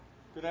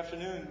Good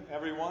afternoon,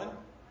 everyone,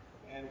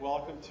 and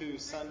welcome to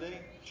Sunday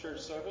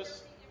church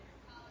service.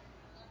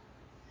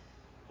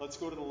 Let's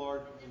go to the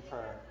Lord in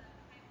prayer.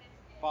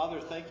 Father,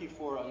 thank you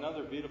for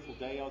another beautiful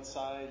day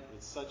outside.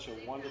 It's such a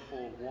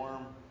wonderful,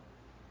 warm,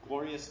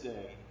 glorious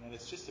day, and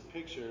it's just a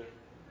picture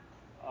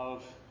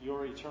of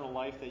your eternal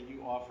life that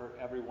you offer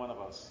every one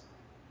of us.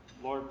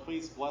 Lord,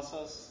 please bless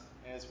us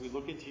as we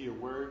look into your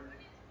word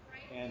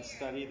and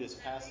study this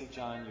passage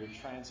on your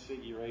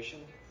transfiguration.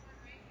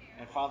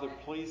 And Father,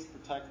 please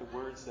protect the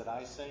words that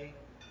I say,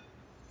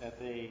 that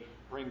they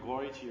bring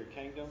glory to your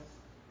kingdom.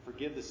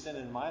 Forgive the sin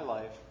in my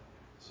life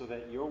so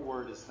that your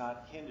word is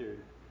not hindered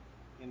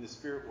in the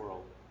spirit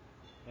world.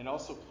 And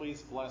also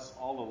please bless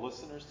all the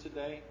listeners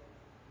today,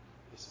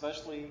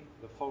 especially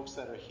the folks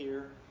that are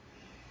here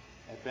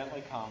at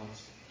Bentley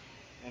Commons.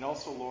 And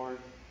also, Lord,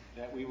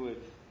 that we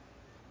would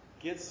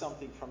get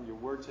something from your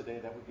word today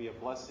that would be a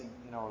blessing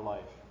in our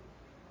life.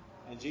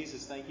 And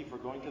Jesus, thank you for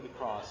going to the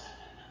cross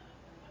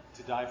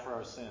to die for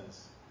our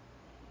sins,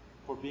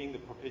 for being the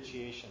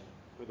propitiation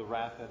for the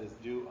wrath that is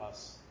due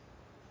us.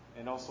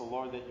 And also,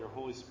 Lord, that your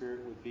Holy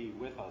Spirit would be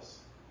with us.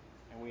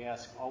 And we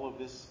ask all of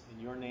this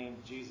in your name,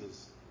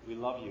 Jesus. We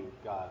love you,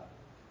 God.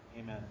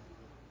 Amen.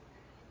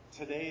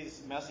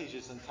 Today's message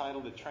is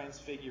entitled The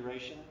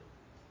Transfiguration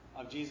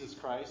of Jesus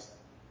Christ.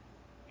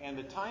 And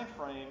the time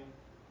frame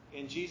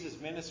in Jesus'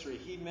 ministry,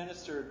 he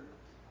ministered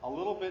a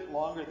little bit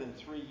longer than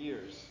 3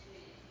 years.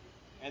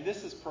 And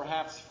this is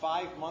perhaps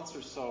 5 months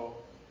or so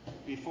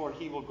before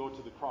he will go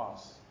to the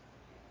cross.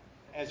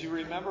 As you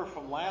remember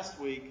from last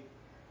week,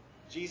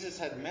 Jesus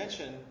had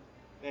mentioned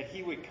that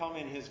he would come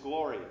in his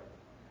glory.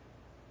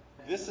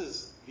 This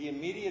is the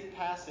immediate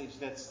passage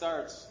that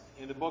starts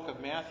in the book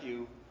of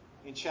Matthew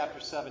in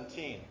chapter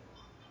 17.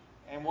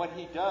 And what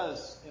he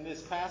does in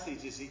this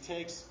passage is he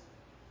takes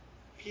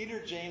Peter,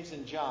 James,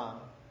 and John,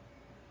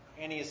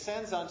 and he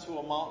ascends onto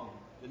a mountain.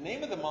 The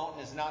name of the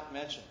mountain is not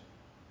mentioned.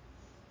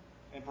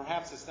 And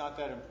perhaps it's not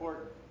that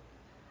important.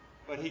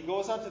 But he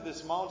goes onto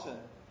this mountain.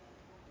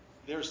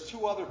 There's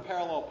 2 other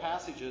parallel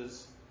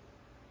passages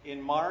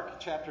in Mark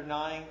chapter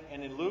 9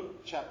 and in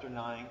Luke chapter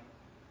 9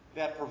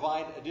 that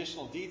provide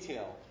additional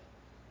detail.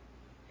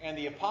 And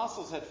the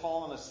apostles had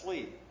fallen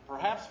asleep,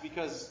 perhaps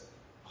because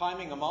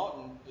climbing a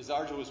mountain is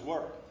arduous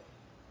work.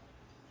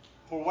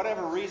 For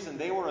whatever reason,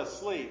 they were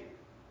asleep.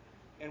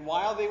 And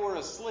while they were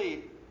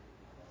asleep,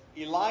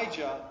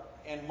 Elijah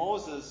and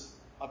Moses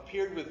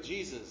appeared with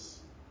Jesus.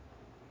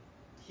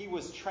 He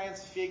was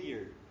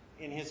transfigured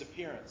in his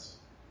appearance.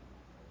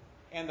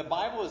 And the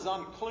Bible is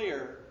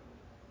unclear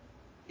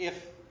if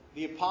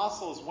the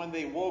apostles, when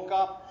they woke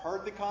up,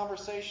 heard the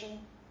conversation.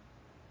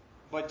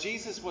 But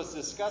Jesus was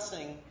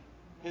discussing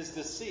his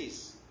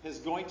decease, his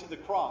going to the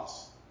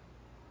cross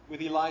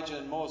with Elijah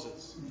and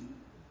Moses.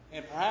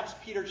 And perhaps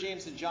Peter,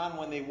 James, and John,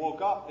 when they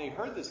woke up, they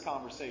heard this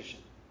conversation.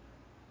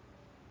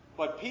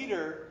 But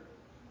Peter,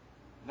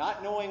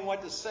 not knowing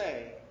what to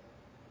say,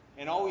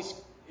 and always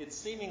it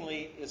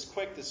seemingly is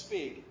quick to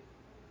speak,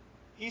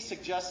 he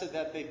suggested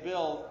that they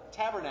build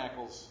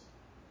tabernacles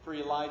for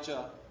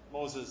Elijah,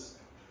 Moses,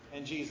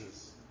 and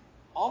Jesus,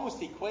 almost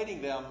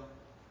equating them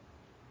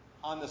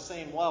on the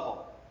same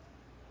level.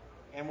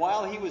 And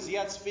while he was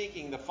yet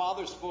speaking, the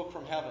Father spoke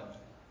from heaven.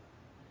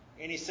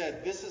 And he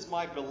said, "This is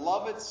my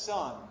beloved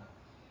Son,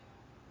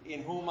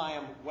 in whom I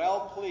am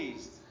well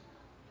pleased."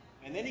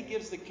 And then he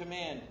gives the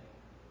command,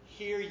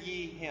 "Hear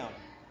ye him."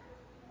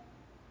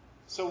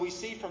 So we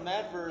see from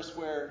that verse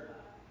where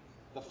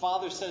the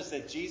Father says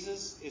that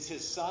Jesus is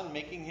his Son,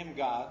 making him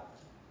God,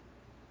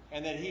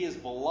 and that he is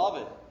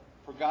beloved.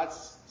 For God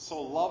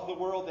so loved the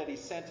world that he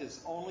sent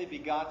his only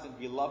begotten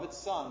beloved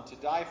Son to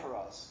die for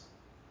us.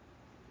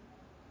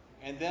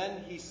 And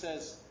then he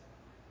says,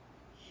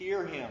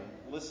 hear him,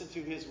 listen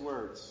to his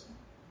words,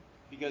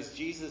 because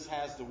Jesus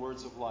has the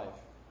words of life.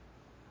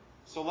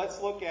 So let's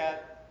look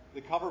at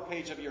the cover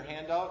page of your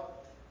handout,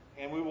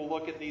 and we will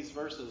look at these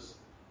verses.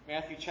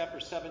 Matthew chapter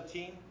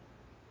 17,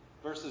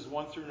 verses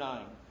 1 through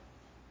 9.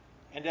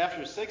 "And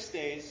after 6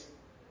 days,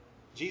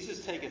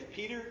 Jesus taketh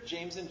Peter,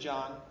 James, and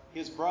John,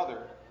 his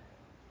brother,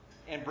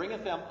 and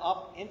bringeth them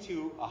up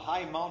into a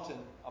high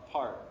mountain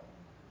apart,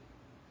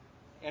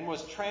 and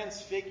was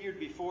transfigured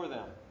before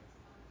them.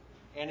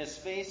 And his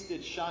face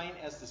did shine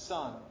as the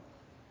sun,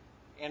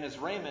 and his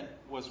raiment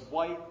was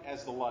white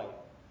as the light.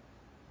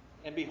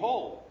 And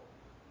behold,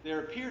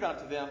 there appeared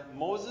unto them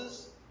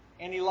Moses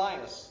and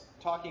Elias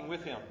talking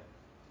with him.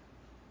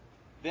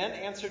 Then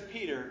answered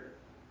Peter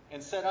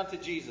and said unto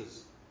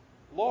Jesus,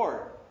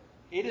 Lord,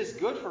 it is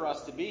good for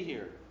us to be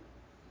here.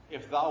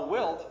 If thou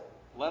wilt,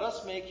 let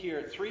us make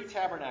here 3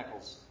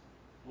 tabernacles,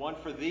 one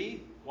for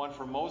thee, one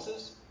for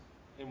Moses,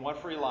 and one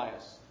for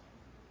Elias.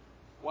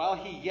 While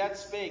he yet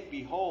spake,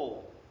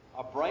 behold,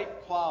 a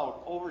bright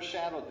cloud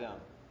overshadowed them.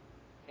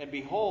 And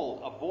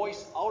behold, a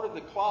voice out of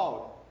the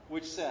cloud,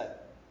 which said,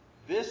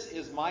 This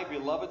is my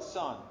beloved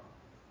Son,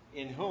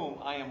 in whom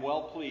I am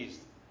well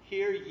pleased.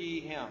 Hear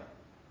ye him.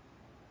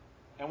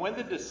 And when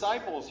the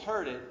disciples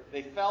heard it,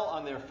 they fell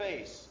on their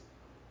face,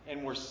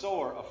 and were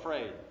sore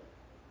afraid.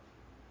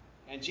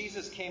 And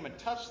Jesus came and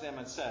touched them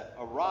and said,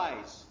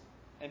 Arise,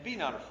 and be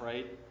not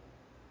afraid.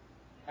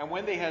 And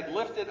when they had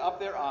lifted up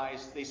their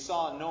eyes, they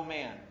saw no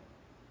man,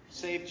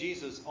 save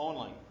Jesus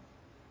only.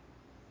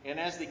 And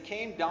as they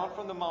came down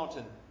from the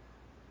mountain,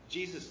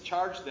 Jesus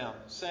charged them,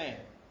 saying,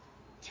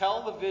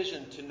 Tell the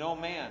vision to no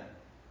man,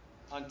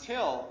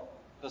 until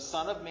the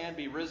Son of Man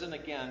be risen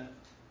again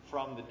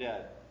from the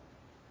dead.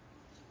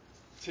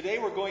 Today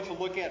we're going to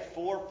look at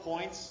 4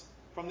 points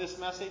from this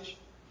message.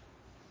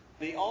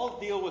 They all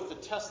deal with the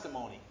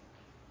testimony.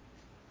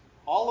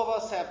 All of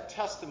us have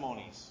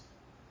testimonies.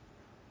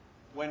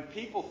 When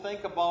people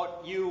think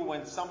about you,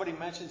 when somebody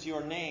mentions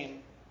your name,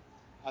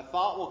 a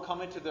thought will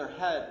come into their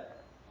head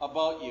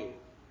about you.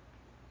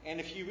 And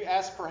if you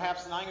ask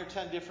perhaps 9 or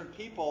 10 different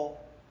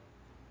people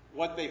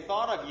what they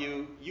thought of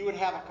you, you would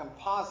have a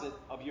composite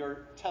of your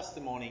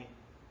testimony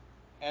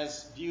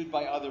as viewed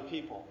by other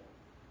people.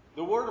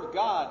 The Word of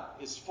God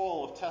is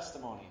full of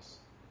testimonies.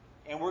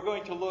 And we're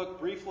going to look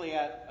briefly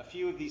at a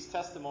few of these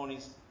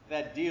testimonies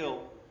that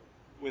deal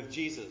with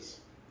Jesus.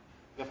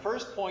 The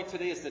first point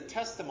today is the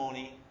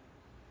testimony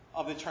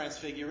of the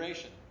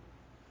Transfiguration.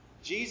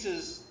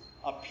 Jesus'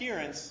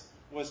 appearance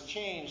was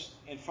changed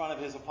in front of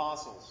his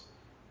apostles.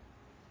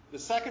 The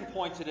second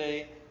point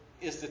today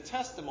is the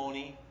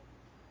testimony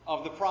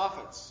of the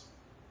prophets.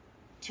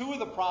 2 of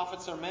the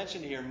prophets are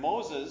mentioned here,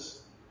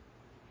 Moses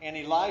and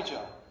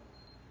Elijah.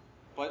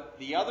 But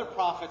the other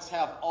prophets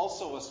have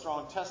also a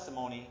strong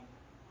testimony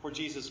for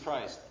Jesus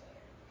Christ.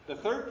 The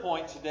third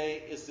point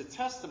today is the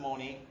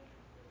testimony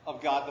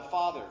of God the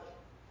Father.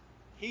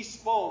 He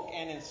spoke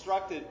and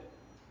instructed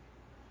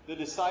the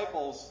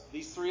disciples,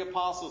 these 3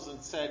 apostles,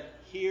 and said,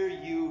 Hear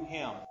you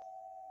him.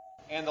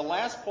 And the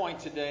last point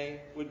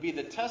today would be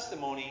the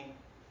testimony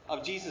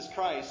of Jesus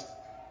Christ,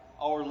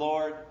 our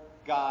Lord,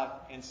 God,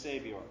 and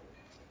Savior.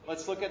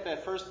 Let's look at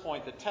that first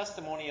point, the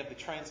testimony of the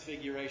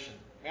Transfiguration.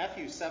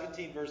 Matthew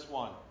 17, verse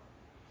 1.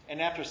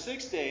 And after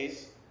 6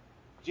 days,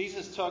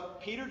 Jesus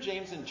took Peter,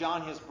 James, and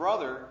John, his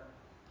brother,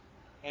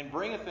 and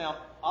bringeth them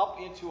up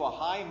into a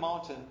high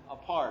mountain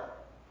apart.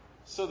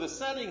 So the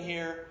setting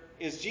here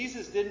is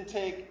Jesus didn't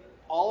take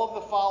all of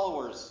the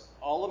followers,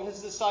 all of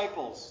his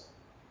disciples.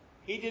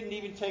 He didn't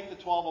even take the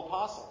 12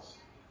 apostles.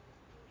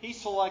 He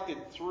selected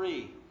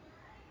 3.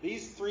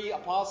 These 3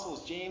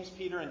 apostles, James,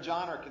 Peter, and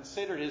John, are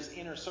considered his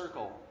inner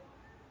circle.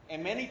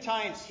 And many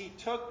times he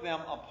took them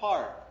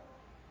apart.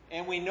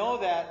 And we know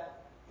that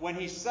when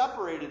he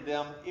separated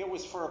them, it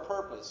was for a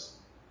purpose.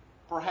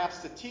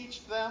 Perhaps to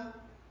teach them,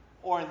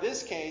 or in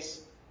this case,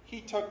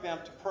 he took them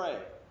to pray.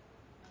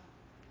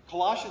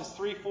 Colossians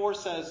 3:4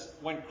 says,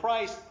 When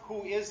Christ,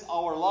 who is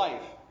our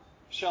life,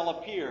 shall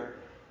appear,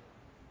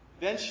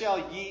 then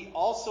shall ye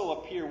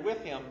also appear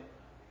with him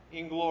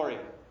in glory.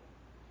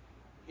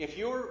 If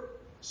you're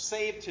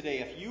saved today,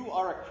 if you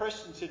are a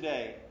Christian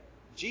today,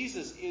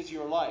 Jesus is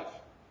your life.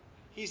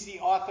 He's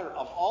the author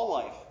of all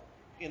life.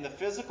 In the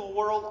physical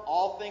world,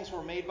 all things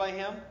were made by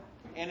him.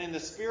 And in the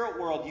spirit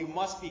world, you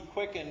must be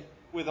quickened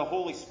with the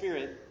Holy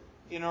Spirit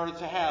in order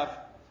to have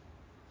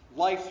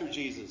life through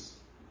Jesus.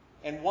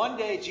 And one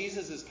day,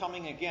 Jesus is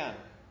coming again.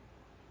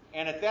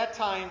 And at that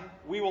time,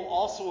 we will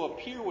also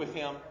appear with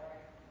him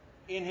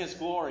in his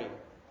glory.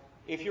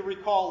 If you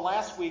recall,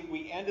 last week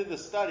we ended the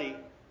study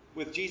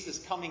with Jesus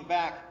coming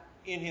back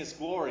in his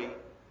glory,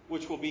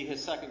 which will be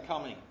his second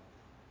coming.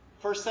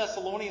 1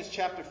 Thessalonians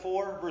chapter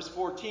 4, verse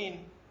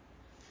 14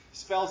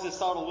 spells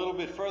this out a little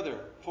bit further.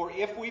 For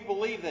if we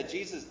believe that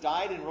Jesus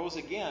died and rose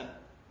again,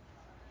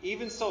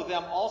 even so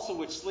them also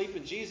which sleep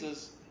in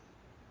Jesus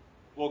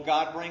will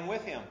God bring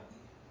with him.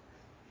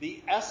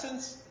 The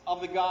essence of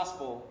the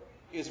gospel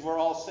is we're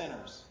all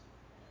sinners.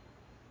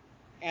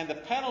 And the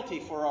penalty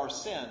for our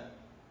sin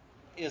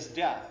is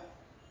death.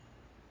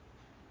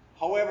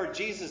 However,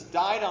 Jesus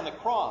died on the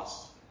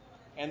cross.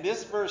 And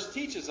this verse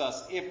teaches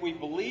us if we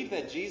believe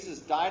that Jesus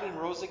died and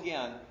rose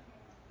again,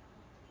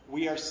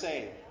 we are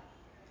saved.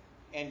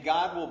 And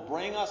God will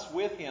bring us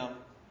with him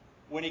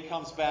when he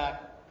comes back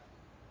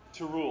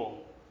to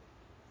rule.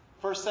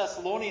 1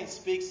 Thessalonians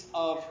speaks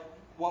of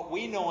what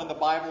we know in the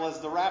Bible as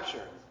the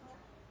rapture.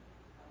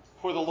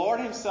 For the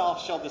Lord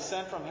himself shall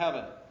descend from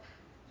heaven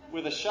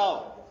with a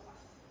shout,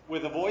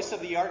 with the voice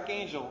of the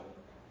archangel,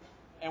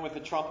 and with the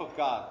trump of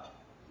God.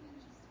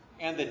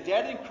 And the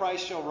dead in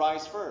Christ shall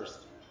rise first.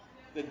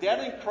 The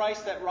dead in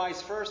Christ that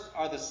rise first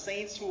are the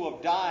saints who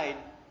have died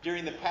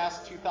during the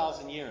past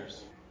 2,000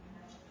 years.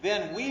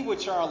 Then we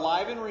which are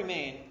alive and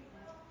remain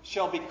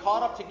shall be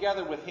caught up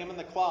together with him in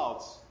the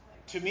clouds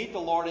to meet the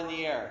Lord in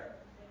the air.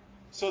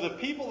 So the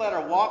people that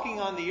are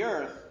walking on the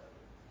earth,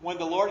 when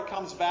the Lord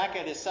comes back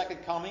at his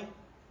second coming,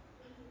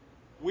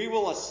 we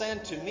will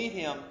ascend to meet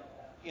him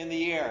in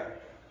the air.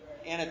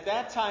 And at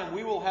that time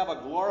we will have a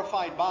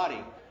glorified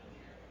body.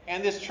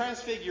 And this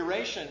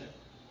transfiguration,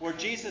 where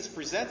Jesus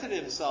presented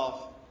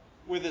himself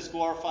with his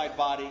glorified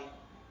body,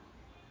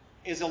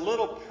 is a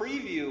little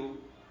preview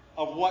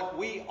of what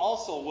we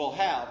also will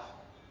have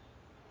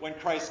when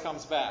Christ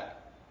comes back.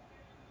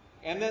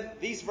 And then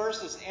these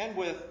verses end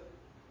with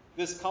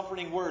this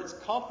comforting words.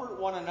 Comfort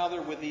one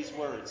another with these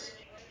words.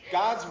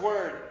 God's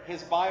Word,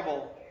 His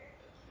Bible,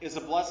 is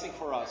a blessing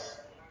for us.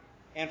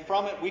 And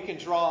from it we can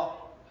draw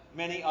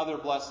many other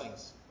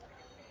blessings.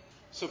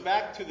 So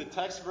back to the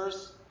text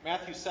verse,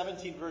 Matthew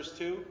 17, verse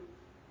 2.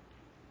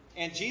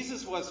 And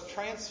Jesus was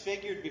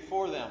transfigured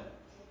before them,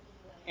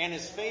 and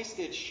his face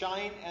did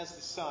shine as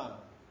the sun,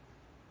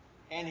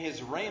 and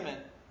his raiment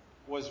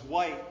was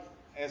white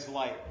as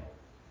light.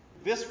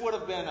 This would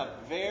have been a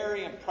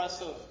very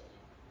impressive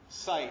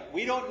sight.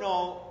 We don't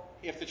know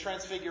if the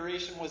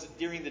transfiguration was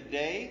during the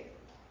day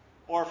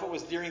or if it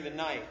was during the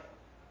night.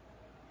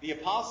 The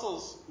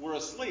apostles were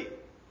asleep,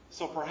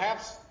 so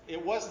perhaps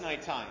it was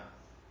nighttime,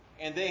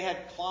 and they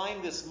had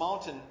climbed this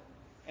mountain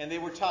and they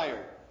were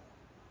tired.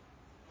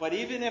 But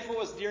even if it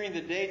was during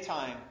the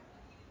daytime,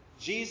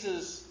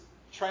 Jesus'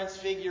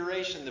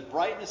 transfiguration, the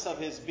brightness of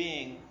his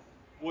being,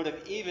 would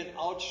have even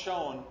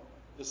outshone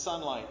the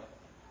sunlight.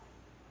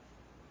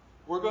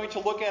 We're going to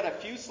look at a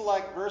few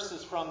select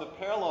verses from the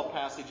parallel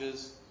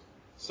passages.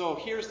 So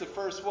here's the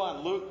first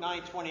one, Luke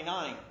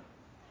 9:29.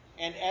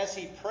 And as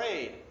he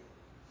prayed,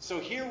 so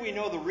here we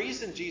know the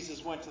reason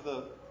Jesus went to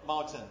the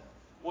mountain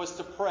was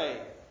to pray.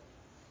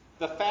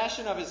 The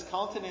fashion of his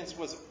countenance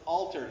was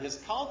altered. His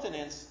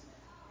countenance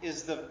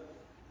is the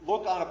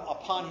look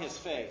upon his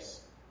face.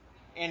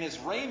 And his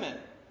raiment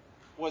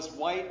was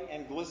white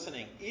and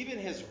glistening. Even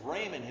his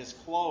raiment, his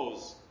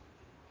clothes,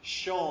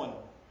 shone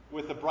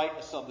with the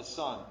brightness of the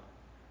sun.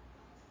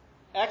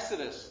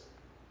 Exodus.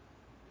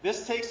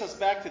 This takes us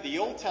back to the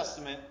Old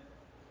Testament,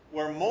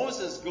 where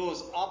Moses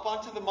goes up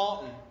onto the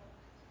mountain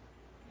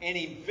and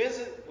he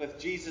visits with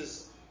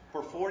Jesus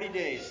for 40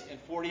 days and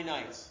 40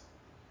 nights.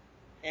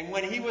 And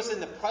when he was in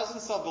the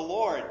presence of the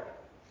Lord,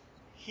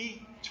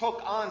 he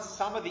took on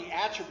some of the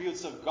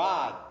attributes of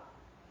God.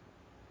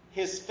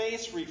 His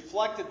face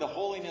reflected the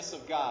holiness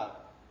of God.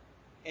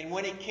 And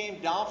when he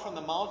came down from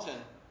the mountain,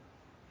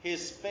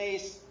 his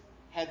face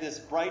had this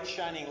bright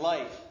shining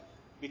light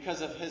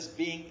because of his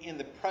being in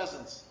the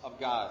presence of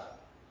God.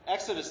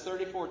 Exodus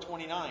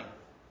 34:29.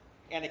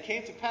 And it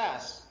came to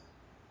pass,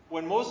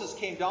 when Moses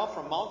came down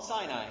from Mount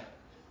Sinai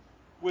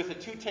with the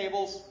 2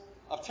 tables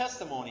of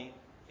testimony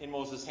in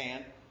Moses'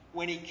 hand,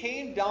 when he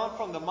came down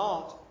from the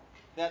mount,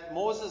 that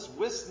Moses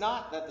wist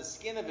not that the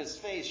skin of his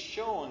face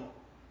shone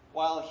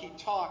while he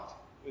talked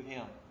with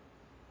him.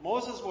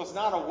 Moses was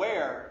not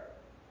aware,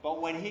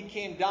 but when he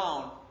came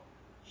down,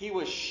 he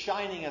was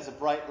shining as a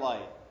bright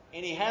light.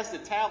 And he has the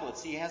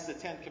tablets, he has the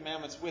 10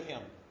 Commandments with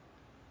him.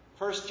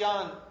 1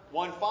 John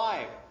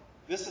 1:5,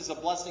 this is a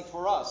blessing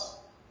for us.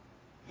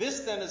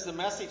 This then is the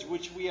message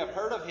which we have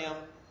heard of him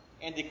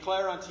and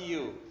declare unto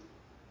you,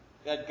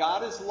 that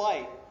God is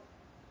light,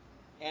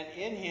 and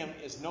in him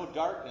is no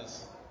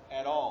darkness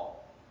at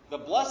all. The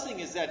blessing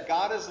is that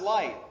God is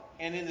light,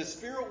 and in the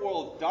spirit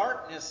world,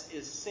 darkness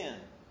is sin.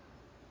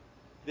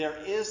 There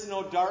is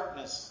no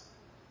darkness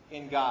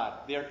in God.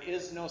 There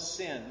is no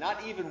sin.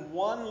 Not even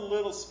one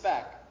little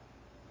speck.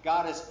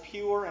 God is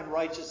pure and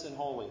righteous and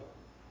holy.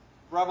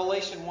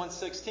 Revelation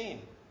 1:16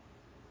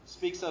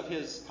 speaks of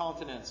his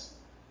countenance.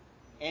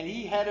 And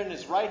he had in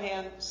his right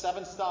hand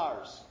 7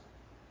 stars.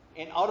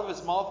 And out of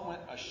his mouth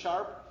went a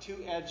sharp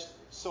 2-edged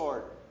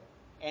sword.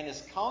 And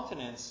his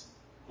countenance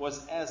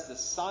was as the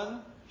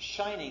sun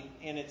shining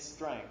in its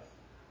strength.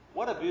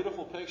 What a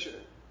beautiful picture.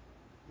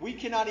 We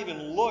cannot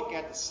even look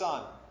at the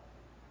sun.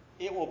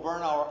 It will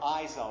burn our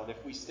eyes out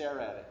if we stare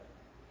at it.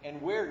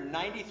 And we're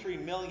 93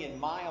 million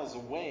miles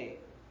away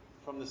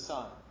from the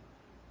sun.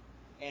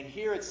 And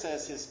here it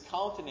says his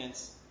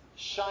countenance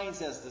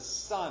shines as the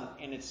sun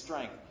in its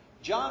strength.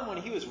 John, when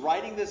he was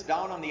writing this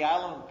down on the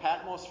island of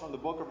Patmos from the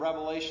book of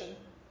Revelation,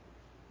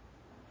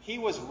 he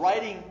was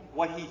writing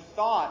what he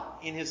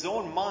thought in his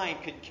own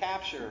mind could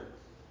capture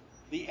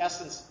the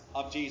essence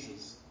of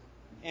Jesus.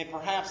 And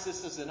perhaps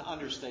this is an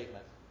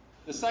understatement.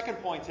 The second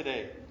point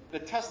today, the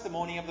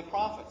testimony of the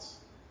prophets.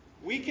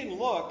 We can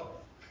look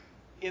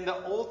in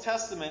the Old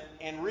Testament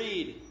and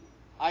read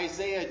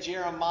Isaiah,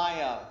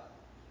 Jeremiah,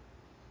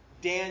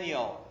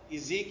 Daniel,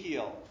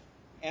 Ezekiel,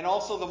 and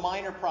also the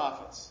minor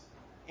prophets.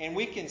 And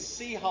we can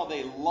see how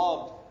they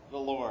loved the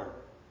Lord.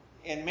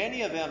 And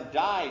many of them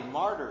died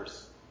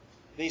martyrs.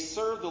 They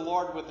served the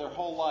Lord with their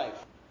whole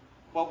life.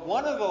 But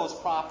one of those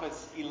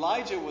prophets,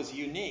 Elijah, was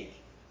unique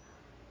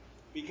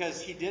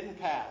because he didn't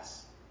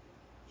pass.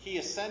 He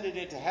ascended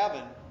into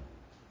heaven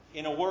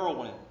in a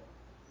whirlwind.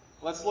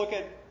 Let's look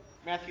at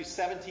Matthew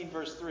 17,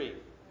 verse 3.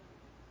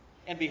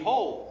 And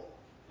behold,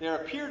 there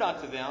appeared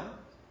unto them,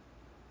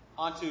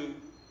 unto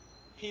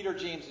Peter,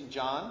 James, and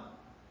John,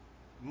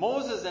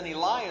 Moses and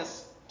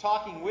Elias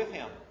talking with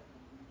him.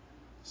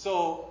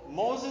 So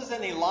Moses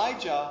and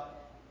Elijah,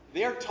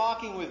 they're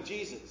talking with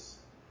Jesus.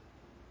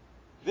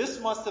 This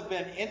must have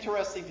been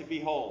interesting to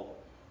behold.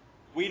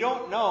 We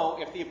don't know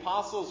if the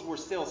apostles were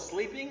still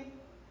sleeping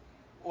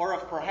or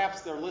if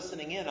perhaps they're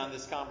listening in on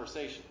this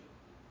conversation.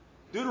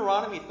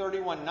 Deuteronomy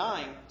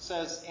 31:9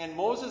 says, And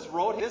Moses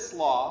wrote this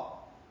law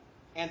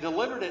and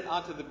delivered it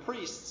unto the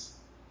priests,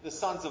 the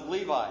sons of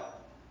Levi,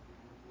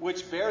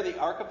 which bear the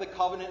ark of the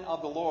covenant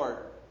of the Lord,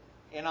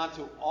 and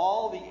unto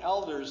all the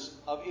elders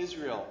of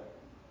Israel.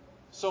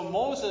 So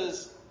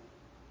Moses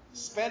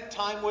spent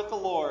time with the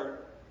Lord,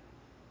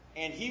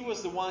 and he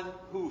was the one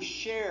who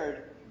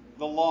shared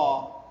the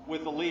law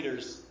with the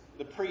leaders,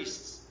 the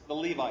priests, the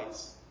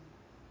Levites.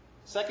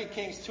 2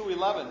 Kings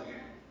 2:11.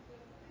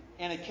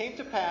 And it came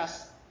to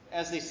pass,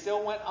 as they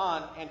still went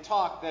on and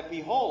talked, that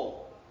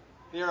behold,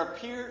 there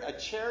appeared a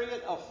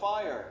chariot of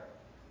fire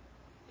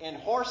and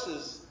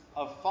horses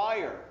of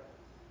fire,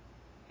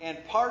 and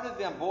parted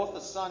them both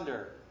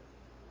asunder.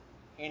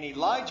 And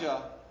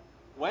Elijah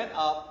went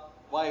up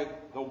by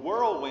the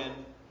whirlwind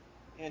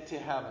into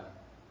heaven.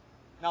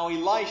 Now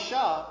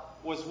Elisha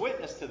was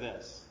witness to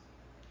this.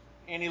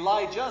 And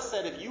Elijah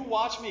said, if you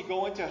watch me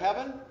go into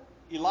heaven,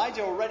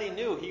 Elijah already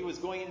knew he was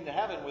going into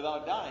heaven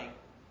without dying.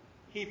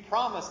 He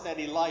promised that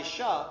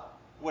Elisha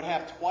would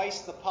have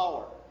twice the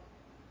power.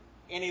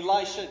 And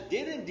Elisha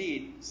did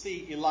indeed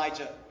see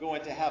Elijah go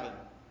into heaven.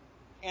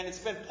 And it's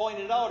been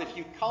pointed out, if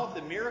you count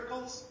the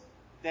miracles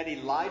that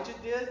Elijah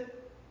did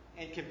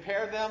and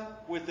compare them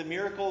with the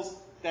miracles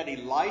that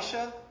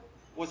Elisha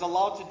was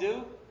allowed to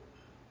do,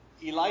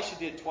 Elisha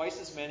did twice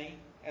as many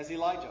as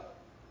Elijah.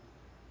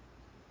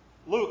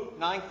 Luke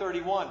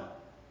 9:31.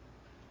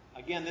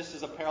 Again, this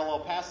is a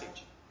parallel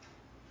passage.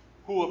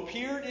 Who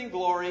appeared in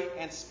glory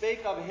and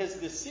spake of his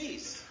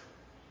decease,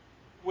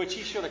 which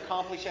he should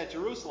accomplish at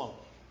Jerusalem.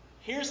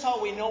 Here's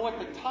how we know what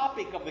the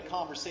topic of the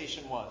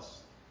conversation was.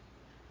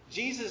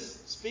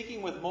 Jesus,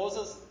 speaking with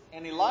Moses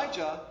and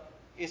Elijah,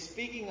 is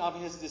speaking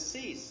of his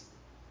decease.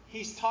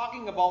 He's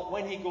talking about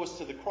when he goes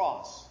to the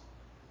cross.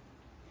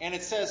 And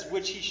it says,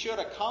 which he should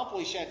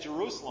accomplish at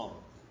Jerusalem.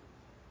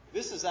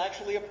 This is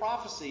actually a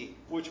prophecy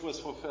which was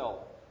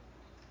fulfilled.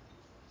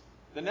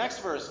 The next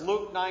verse,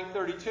 Luke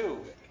 9:32.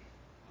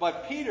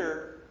 But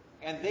Peter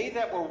and they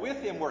that were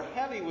with him were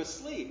heavy with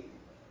sleep.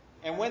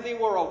 And when they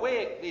were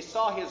awake, they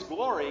saw his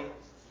glory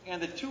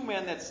and the two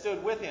men that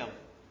stood with him.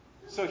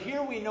 So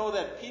here we know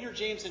that Peter,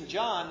 James, and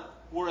John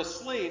were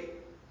asleep.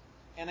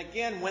 And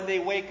again, when they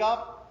wake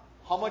up,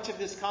 how much of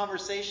this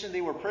conversation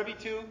they were privy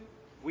to,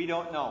 we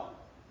don't know.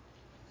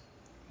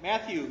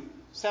 Matthew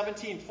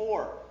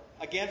 17:4,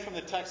 again from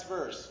the text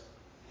verse.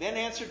 Then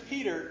answered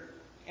Peter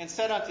and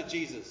said unto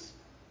Jesus,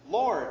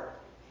 Lord,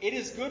 it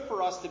is good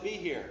for us to be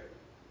here.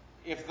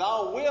 If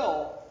thou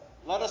wilt,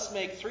 let us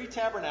make 3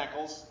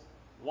 tabernacles,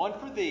 one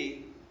for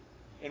thee,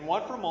 and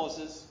one for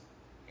Moses,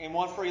 and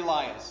one for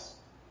Elias.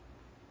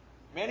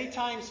 Many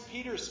times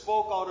Peter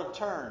spoke out of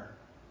turn.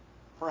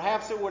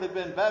 Perhaps it would have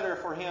been better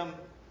for him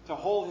to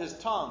hold his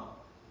tongue.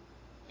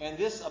 And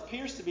this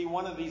appears to be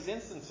one of these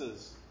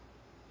instances,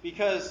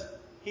 because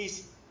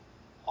he's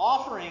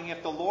offering,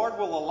 if the Lord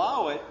will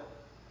allow it,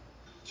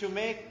 to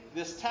make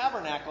this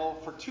tabernacle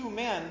for 2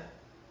 men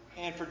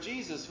and for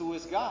Jesus, who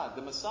is God,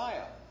 the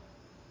Messiah.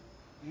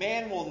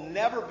 Man will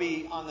never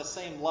be on the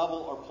same level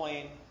or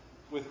plane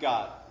with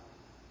God.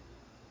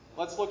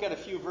 Let's look at a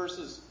few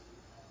verses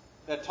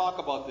that talk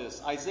about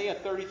this. Isaiah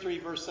 33,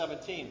 verse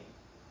 17.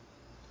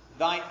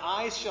 Thine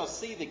eyes shall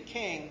see the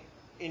King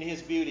in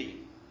his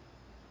beauty.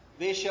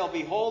 They shall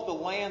behold the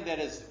land that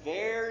is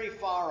very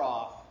far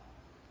off.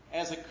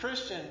 As a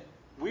Christian,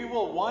 we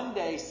will one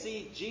day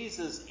see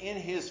Jesus in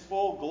his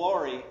full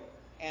glory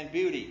and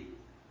beauty.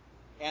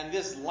 And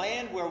this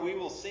land where we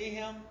will see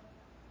him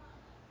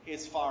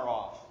is far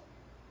off.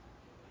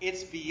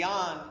 It's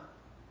beyond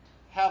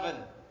heaven.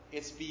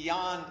 It's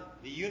beyond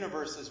the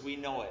universe as we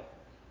know it.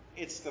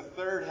 It's the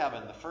third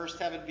heaven. The first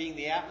heaven being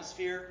the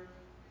atmosphere,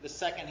 the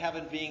second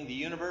heaven being the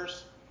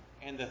universe,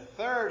 and the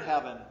third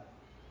heaven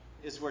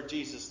is where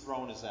Jesus'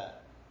 throne is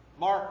at.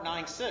 Mark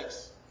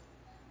 9:6,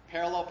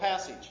 parallel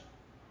passage.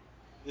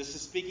 This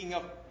is speaking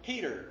of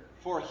Peter,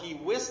 for he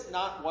wist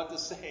not what to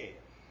say.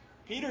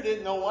 Peter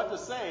didn't know what to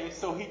say,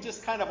 so he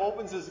just kind of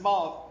opens his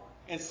mouth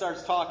and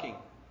starts talking.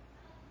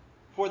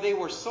 For they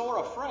were sore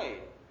afraid.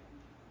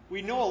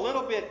 We know a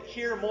little bit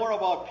here more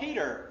about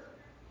Peter.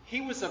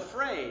 He was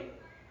afraid,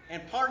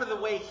 and part of the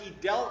way he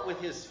dealt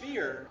with his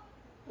fear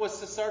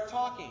was to start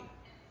talking.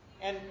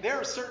 And there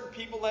are certain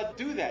people that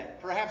do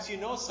that. Perhaps you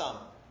know some.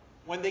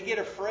 When they get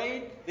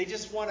afraid, they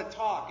just want to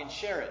talk and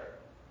share it.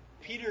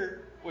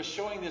 Peter was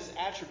showing this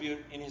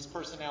attribute in his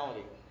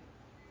personality.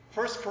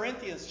 1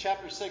 Corinthians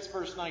chapter 6,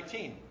 verse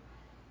 19.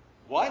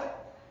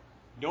 What?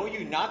 Know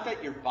you not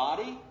that your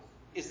body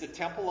is the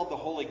temple of the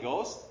Holy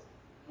Ghost,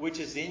 which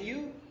is in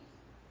you,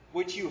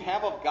 which you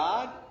have of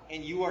God,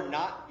 and you are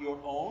not your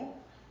own?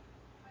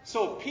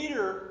 So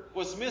Peter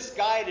was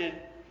misguided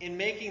in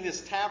making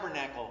this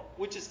tabernacle,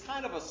 which is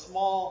kind of a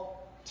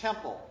small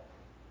temple,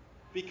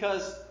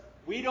 because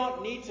we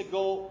don't need to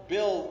go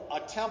build a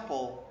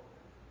temple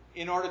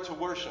in order to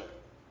worship.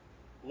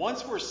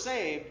 Once we're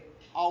saved,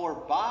 our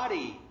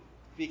body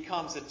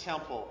becomes a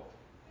temple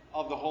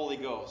of the Holy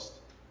Ghost.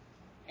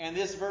 And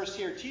this verse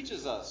here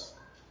teaches us,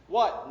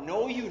 what?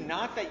 Know you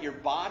not that your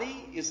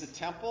body is the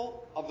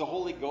temple of the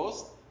Holy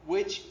Ghost,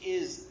 which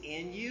is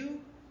in you?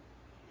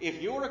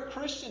 If you're a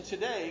Christian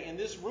today in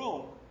this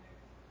room,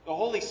 the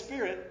Holy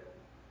Spirit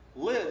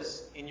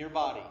lives in your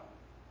body.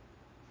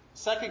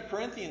 2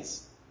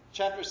 Corinthians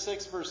chapter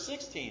 6, verse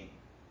 16,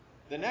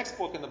 the next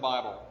book in the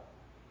Bible.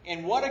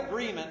 And what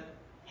agreement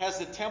has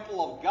the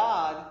temple of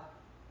God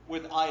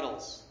with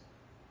idols?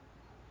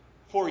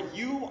 For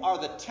you are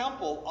the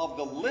temple of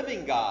the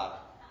living God.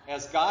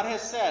 As God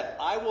has said,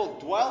 I will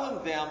dwell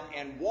in them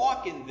and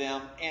walk in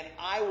them, and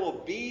I will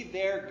be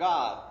their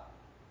God,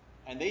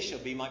 and they shall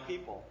be my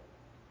people.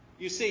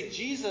 You see,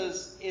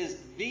 Jesus is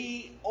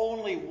the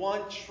only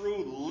one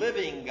true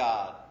living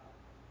God.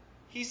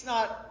 He's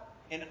not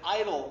an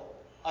idol,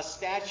 a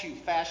statue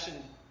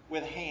fashioned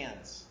with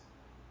hands.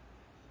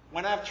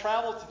 When I've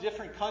traveled to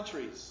different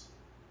countries,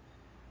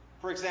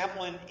 for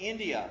example, in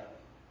India,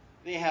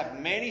 they have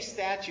many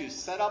statues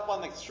set up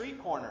on the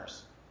street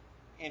corners,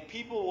 and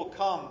people will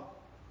come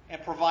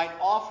and provide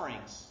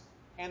offerings,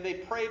 and they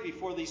pray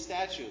before these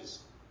statues.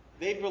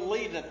 They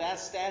believe that that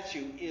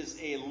statue is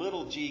a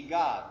little g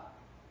God.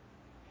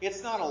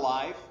 It's not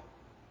alive.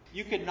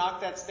 You could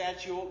knock that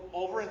statue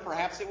over and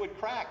perhaps it would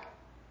crack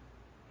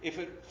if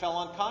it fell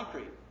on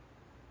concrete.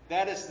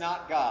 That is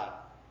not God.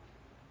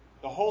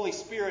 The Holy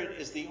Spirit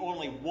is the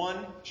only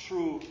one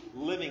true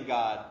living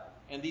God,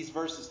 and these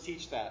verses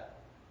teach that.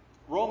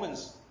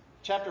 Romans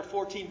chapter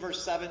 14,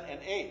 verse 7 and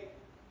 8.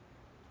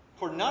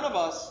 For none of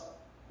us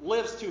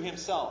lives to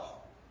himself,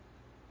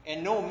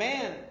 and no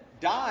man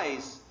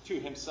dies to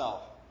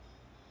himself.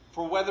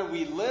 For whether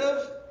we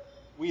live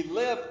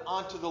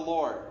unto the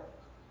Lord,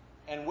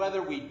 and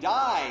whether we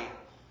die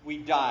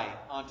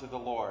unto the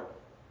Lord.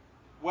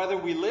 Whether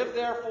we live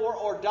therefore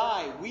or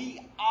die,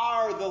 we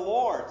are the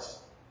Lord's.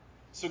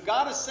 So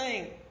God is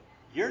saying,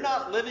 you're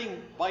not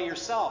living by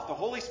yourself. The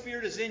Holy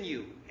Spirit is in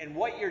you, and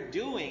what you're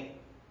doing,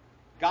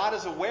 God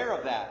is aware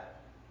of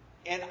that.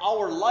 And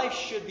our life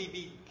should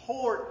be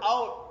poured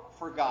out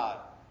for God,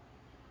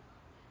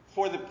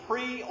 for the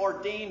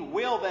preordained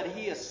will that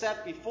He has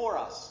set before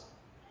us.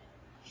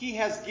 He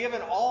has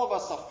given all of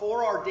us a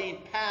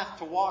foreordained path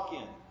to walk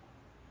in,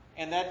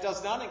 and that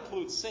does not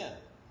include sin.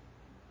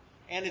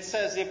 And it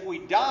says, if we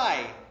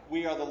die,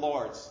 we are the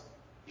Lord's.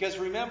 Because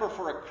remember,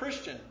 for a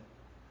Christian,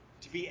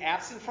 to be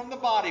absent from the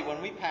body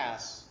when we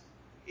pass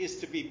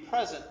is to be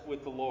present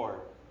with the Lord.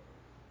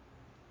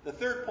 The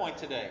third point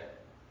today,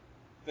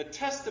 the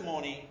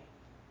testimony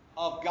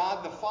of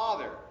God the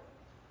Father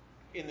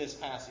in this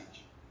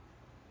passage.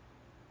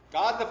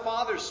 God the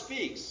Father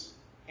speaks,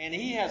 and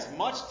He has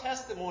much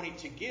testimony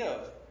to give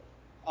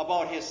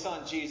about His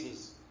Son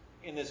Jesus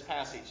in this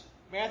passage.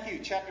 Matthew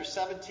chapter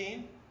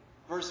 17,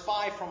 verse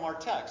 5 from our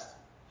text.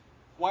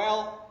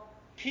 While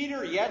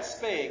Peter yet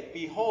spake,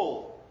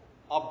 behold,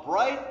 a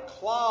bright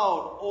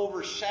cloud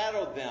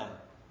overshadowed them.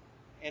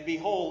 And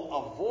behold,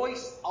 a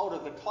voice out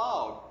of the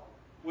cloud,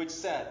 which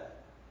said,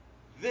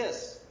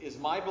 This is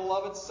my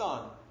beloved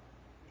Son,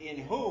 in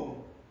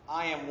whom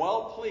I am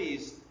well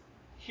pleased.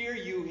 Hear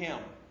you him.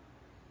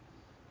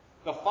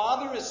 The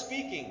Father is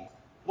speaking.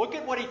 Look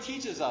at what He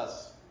teaches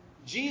us.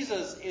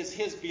 Jesus is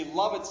His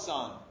beloved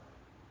Son.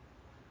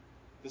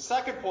 The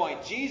second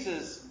point,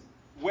 Jesus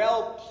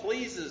well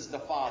pleases the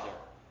Father.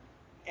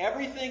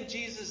 Everything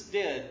Jesus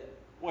did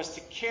was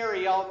to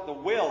carry out the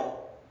will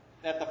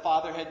that the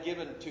Father had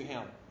given to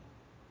Him.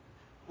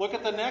 Look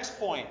at the next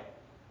point.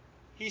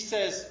 He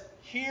says,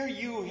 hear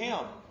you him.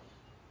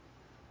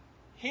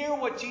 Hear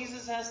what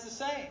Jesus has to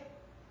say.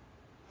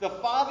 The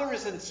Father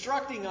is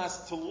instructing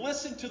us to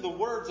listen to the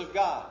words of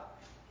God.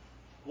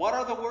 What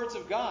are the words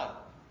of God?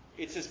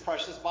 It's His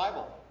precious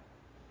Bible.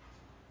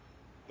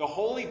 The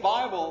Holy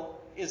Bible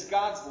is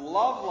God's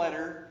love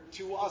letter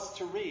to us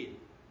to read.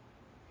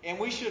 And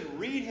we should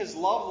read His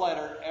love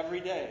letter every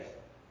day.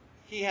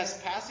 He has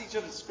passage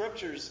of the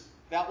Scriptures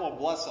that will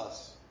bless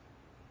us.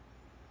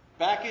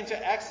 Back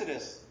into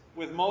Exodus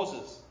with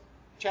Moses,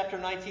 chapter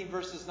 19,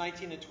 verses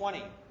 19 and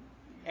 20.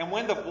 And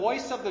when the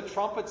voice of the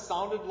trumpet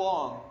sounded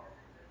long,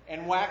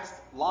 and waxed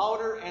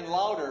louder and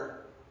louder,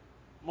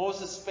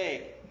 Moses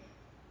spake,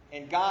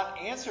 and God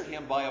answered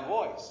him by a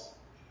voice.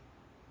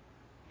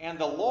 And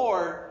the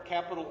Lord,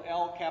 capital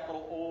L,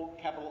 capital O,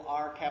 capital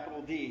R,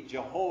 capital D,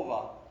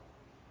 Jehovah.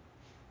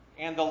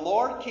 And the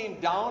Lord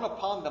came down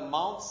upon the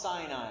Mount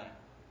Sinai,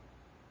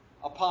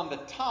 upon the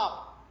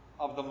top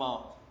of the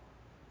mount.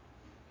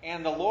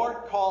 And the Lord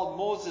called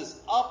Moses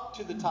up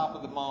to the top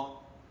of the mount,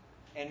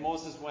 and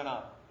Moses went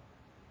up.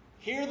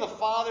 Here the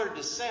Father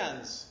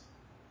descends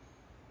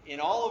in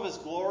all of His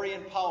glory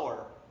and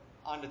power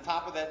on the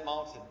top of that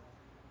mountain,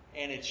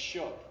 and it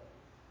shook.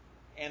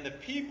 And the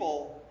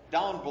people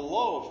down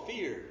below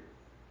feared.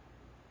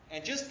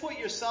 And just put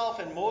yourself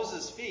in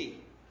Moses'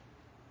 feet.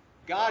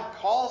 God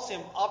calls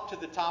him up to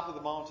the top of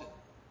the mountain.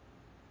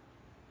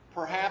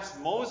 Perhaps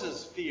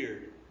Moses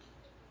feared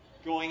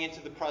going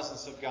into the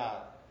presence of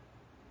God.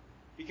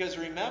 Because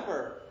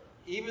remember,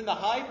 even the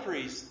high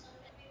priest,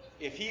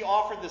 if he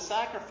offered the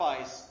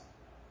sacrifice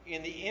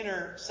in the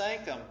inner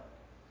sanctum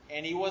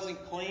and he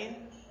wasn't clean,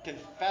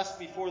 confessed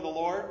before the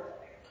Lord,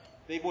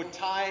 they would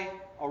tie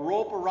a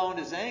rope around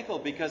his ankle,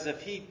 because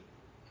if he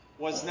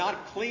was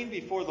not clean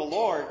before the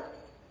Lord,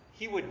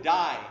 he would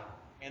die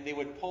and they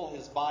would pull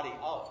his body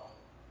out.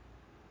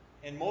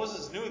 And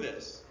Moses knew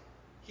this.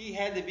 He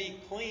had to be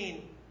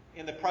clean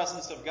in the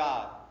presence of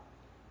God.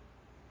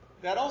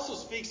 that also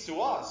speaks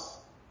to us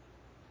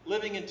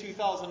living in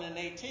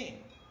 2018.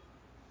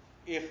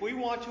 If we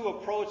want to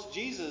approach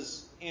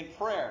Jesus in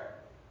prayer,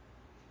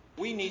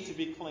 we need to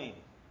be clean.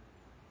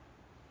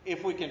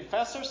 If we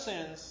confess our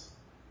sins,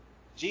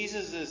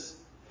 Jesus is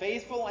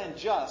faithful and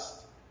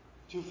just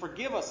to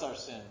forgive us our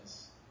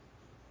sins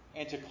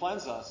and to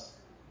cleanse us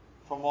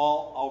from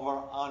all of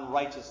our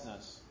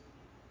unrighteousness.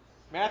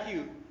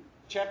 Matthew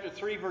chapter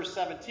 3, verse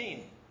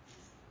 17.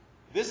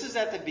 This is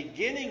at the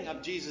beginning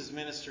of Jesus'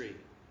 ministry.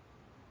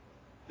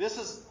 This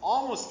is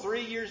almost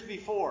 3 years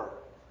before.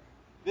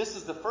 This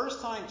is the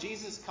first time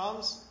Jesus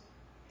comes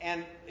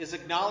and is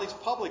acknowledged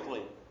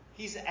publicly.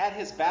 He's at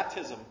his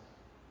baptism.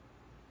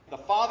 The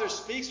Father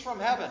speaks from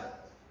heaven,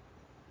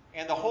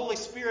 and the Holy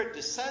Spirit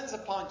descends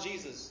upon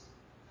Jesus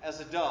as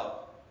a dove.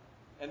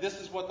 And this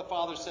is what the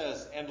Father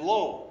says. And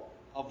lo,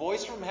 a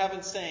voice from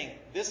heaven saying,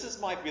 "This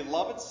is my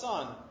beloved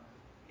Son,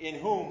 in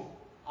whom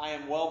I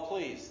am well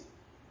pleased."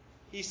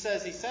 He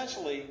says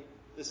essentially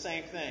the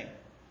same thing.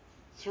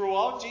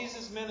 Throughout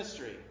Jesus'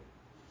 ministry,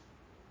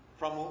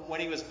 from when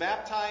he was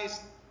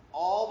baptized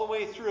all the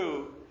way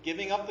through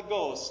giving up the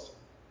ghost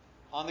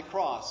on the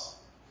cross,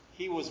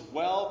 he was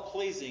well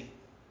pleasing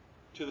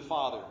to the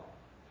Father.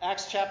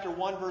 Acts chapter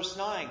 1, verse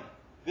 9.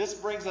 This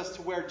brings us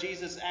to where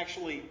Jesus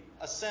actually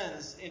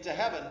ascends into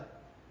heaven,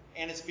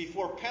 and it's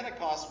before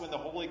Pentecost when the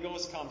Holy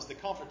Ghost comes, the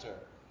Comforter.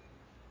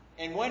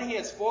 And when he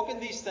had spoken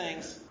these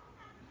things,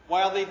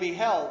 while they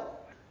beheld,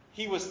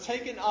 he was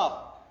taken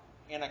up,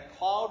 and a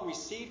cloud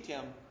received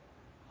him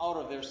out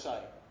of their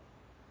sight.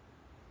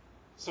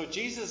 So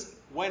Jesus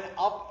went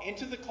up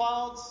into the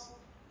clouds,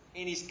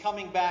 and he's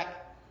coming back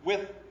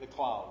with the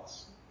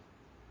clouds.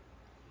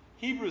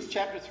 Hebrews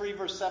chapter 3,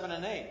 verse 7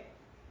 and 8.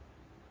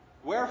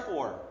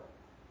 Wherefore,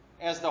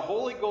 as the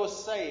Holy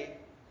Ghost say,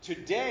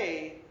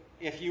 today,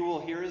 if you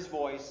will hear his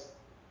voice,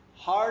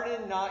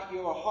 harden not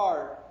your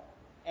heart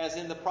as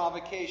in the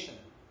provocation,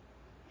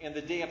 in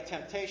the day of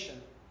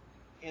temptation,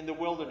 in the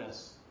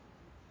wilderness.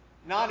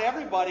 Not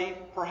everybody,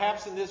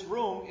 perhaps in this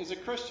room, is a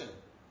Christian.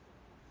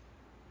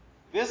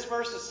 This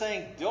verse is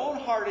saying, don't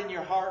harden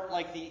your heart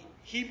like the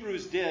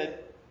Hebrews did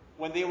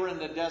when they were in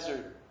the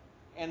desert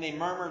and they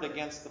murmured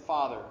against the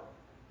Father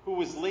who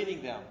was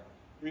leading them.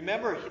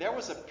 Remember, there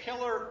was a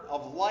pillar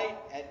of light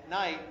at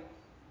night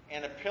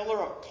and a pillar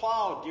of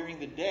cloud during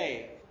the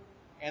day,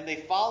 and they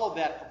followed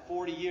that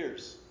for 40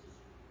 years.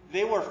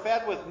 They were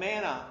fed with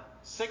manna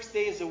 6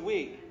 days a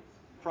week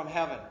from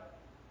heaven,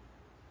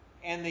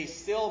 and they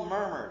still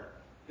murmured.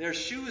 Their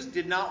shoes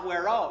did not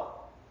wear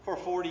out for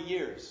 40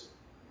 years.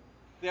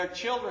 Their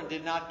children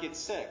did not get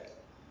sick.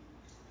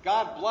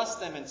 God blessed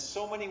them in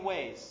so many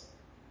ways,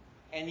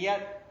 and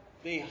yet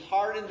they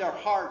hardened their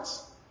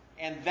hearts,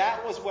 and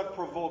that was what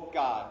provoked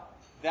God.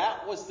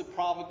 That was the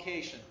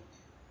provocation.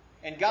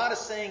 And God is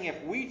saying,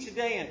 if we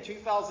today in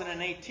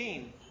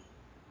 2018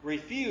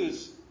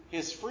 refuse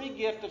his free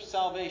gift of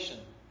salvation,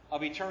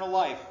 of eternal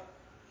life,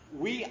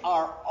 we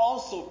are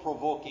also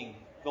provoking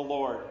the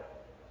Lord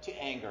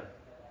to anger.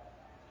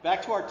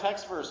 Back to our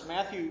text verse,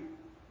 Matthew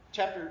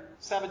chapter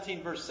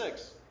 17, verse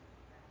 6.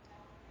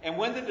 And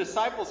when the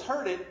disciples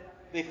heard it,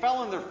 they fell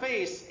on their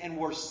face and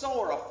were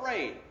sore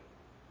afraid.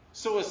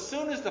 So as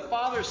soon as the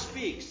Father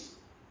speaks,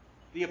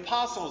 the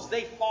apostles,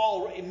 they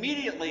fall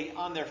immediately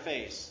on their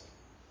face.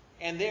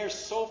 And they're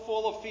so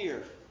full of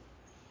fear.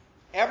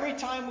 Every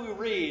time we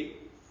read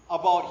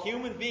about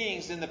human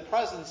beings in the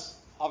presence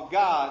of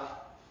God,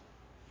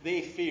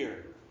 they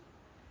fear.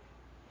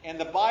 And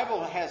the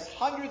Bible has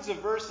hundreds of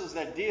verses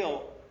that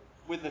deal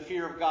with the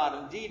fear of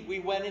God. Indeed, we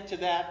went into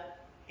that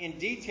in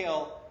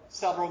detail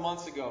several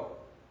months ago.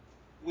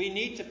 We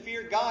need to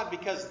fear God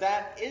because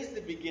that is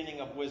the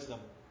beginning of wisdom.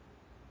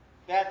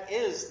 That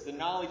is the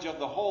knowledge of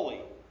the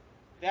holy.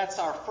 That's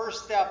our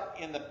first step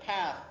in the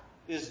path,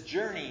 this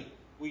journey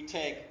we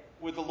take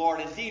with the Lord.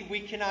 Indeed, we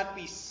cannot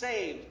be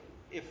saved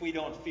if we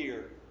don't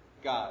fear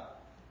God.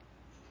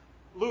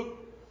 Luke,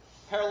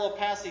 parallel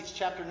passage,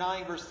 chapter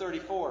 9, verse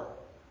 34.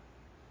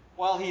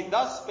 While he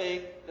thus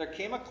spake, there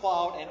came a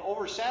cloud and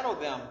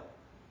overshadowed them,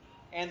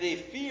 and they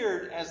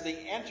feared as they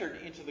entered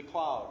into the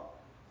cloud.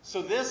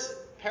 So this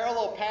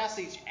parallel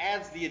passage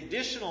adds the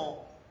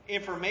additional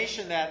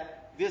information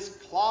that this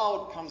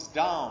cloud comes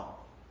down.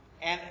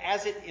 And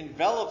as it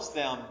envelops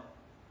them,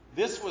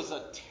 this was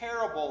a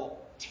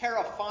terrible,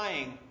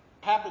 terrifying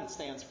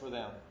happenstance for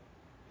them.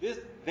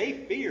 They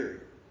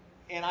feared.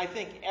 And I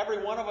think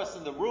every one of us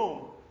in the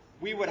room,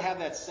 we would have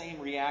that same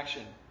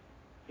reaction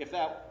if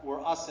that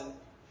were us in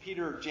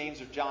Peter,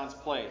 James, or John's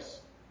place.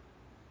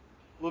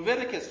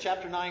 Leviticus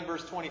chapter 9,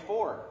 verse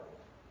 24.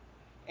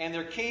 And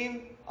there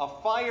came a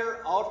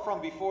fire out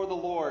from before the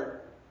Lord,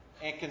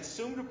 and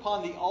consumed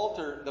upon the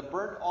altar the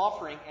burnt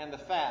offering and the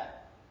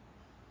fat,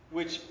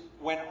 which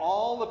when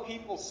all the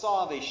people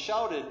saw, they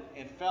shouted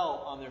and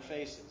fell on their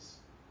faces.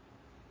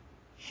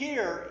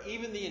 Here,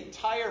 even the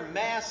entire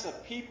mass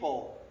of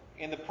people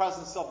in the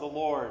presence of the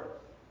Lord,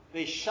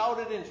 they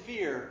shouted in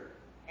fear,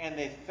 and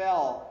they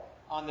fell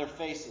on their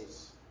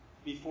faces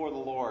before the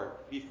Lord,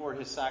 before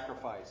his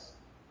sacrifice.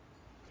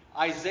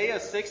 Isaiah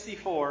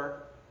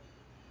 64,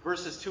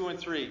 verses 2 and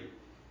 3.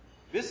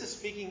 This is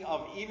speaking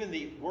of even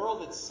the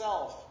world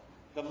itself.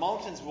 The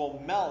mountains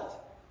will melt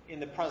in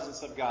the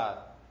presence of God.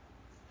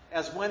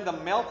 As when the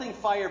melting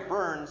fire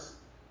burns,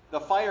 the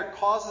fire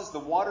causes the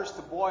waters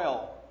to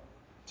boil,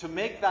 to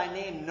make thy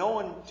name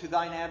known to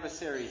thine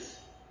adversaries,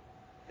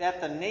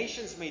 that the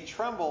nations may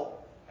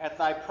tremble at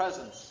thy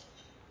presence.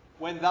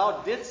 When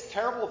thou didst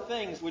terrible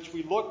things which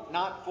we looked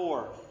not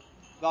for,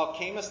 thou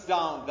camest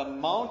down, the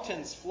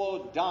mountains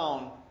flowed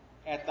down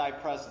at thy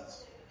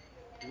presence.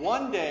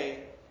 One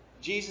day,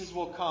 Jesus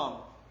will come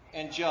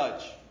and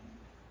judge,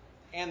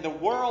 and the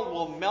world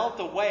will melt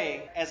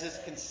away as is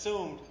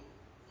consumed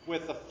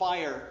with the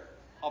fire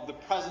of the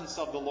presence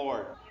of the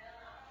Lord.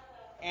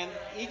 And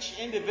each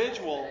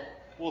individual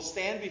will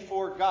stand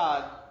before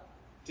God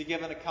to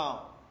give an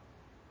account.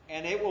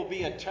 And it will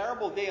be a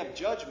terrible day of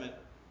judgment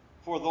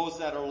for those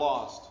that are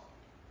lost.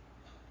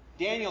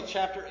 Daniel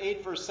chapter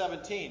 8, verse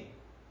 17.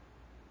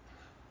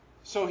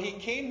 So he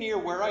came near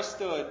where I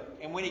stood,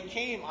 and when he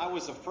came, I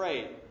was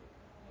afraid,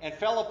 and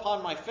fell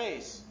upon my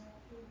face.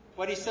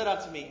 But he said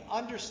unto me,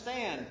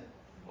 Understand,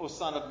 O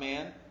Son of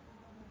Man,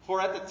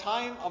 for at the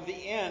time of the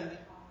end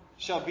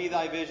shall be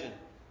thy vision.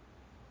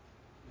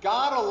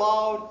 God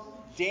allowed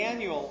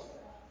Daniel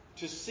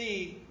to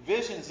see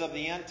visions of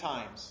the end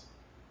times.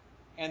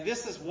 And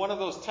this is one of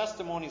those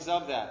testimonies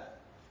of that.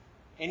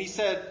 And he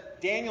said,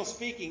 Daniel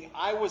speaking,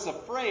 I was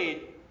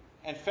afraid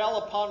and fell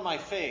upon my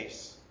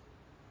face.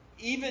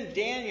 Even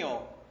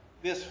Daniel,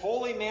 this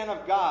holy man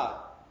of God,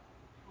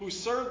 who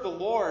served the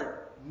Lord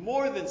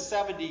more than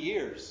 70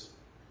 years.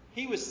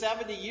 He was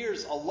 70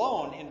 years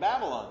alone in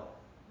Babylon.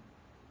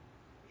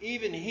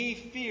 Even he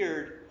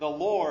feared the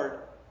Lord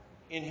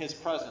in his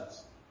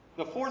presence.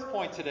 The fourth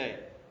point today.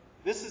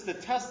 This is the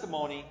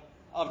testimony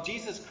of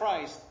Jesus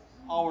Christ,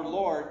 our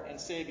Lord and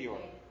Savior.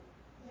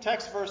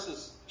 Text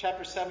verses,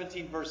 chapter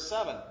 17, verse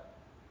 7.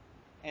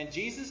 And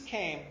Jesus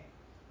came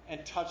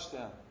and touched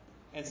them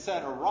and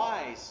said,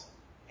 Arise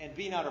and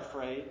be not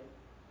afraid.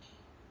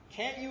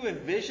 Can't you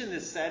envision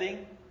this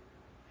setting?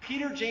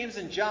 Peter, James,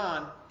 and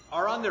John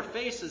are on their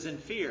faces in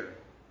fear.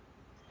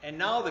 And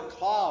now the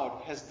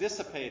cloud has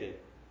dissipated.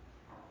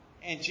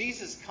 And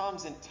Jesus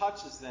comes and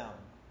touches them.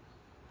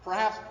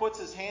 Perhaps puts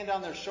his hand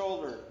on their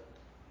shoulder.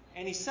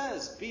 And he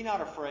says, Be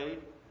not afraid.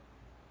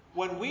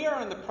 When we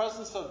are in the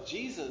presence of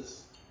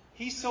Jesus,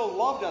 he so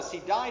loved us, he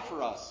died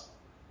for us.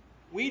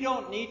 We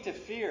don't need to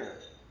fear.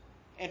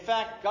 In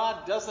fact,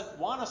 God doesn't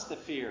want us to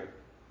fear.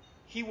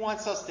 He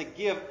wants us to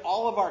give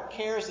all of our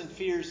cares and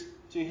fears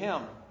to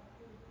him.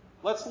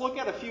 Let's look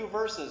at a few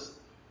verses.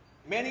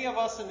 Many of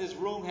us in this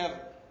room have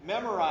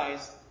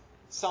memorized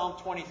Psalm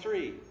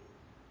 23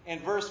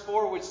 and verse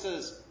 4, which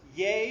says,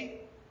 Yea,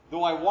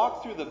 though I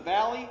walk through the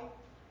valley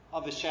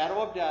of the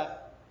shadow of death,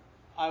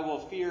 I will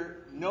fear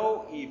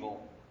no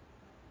evil,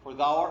 for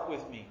thou art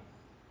with me.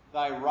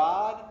 Thy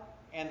rod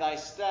and thy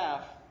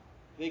staff,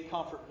 they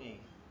comfort me.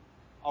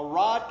 A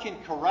rod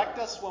can correct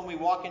us when we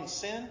walk in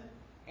sin,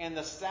 and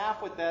the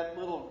staff with that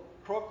little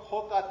crook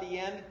hook at the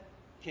end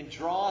can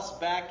draw us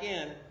back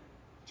in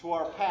to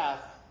our path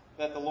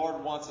that the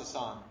Lord wants us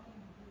on.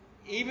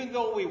 Even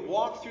though we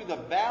walk through the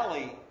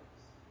valley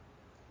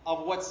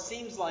of what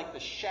seems like the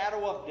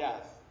shadow of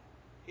death,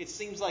 it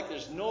seems like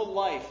there's no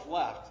life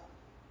left.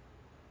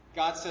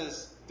 God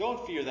says,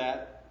 don't fear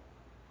that.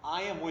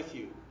 I am with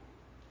you.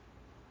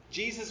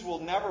 Jesus will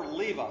never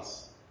leave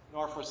us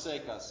nor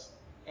forsake us.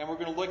 And we're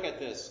going to look at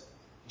this.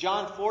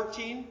 John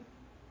 14,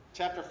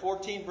 chapter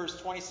 14, verse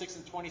 26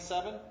 and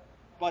 27.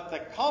 But the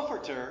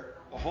Comforter,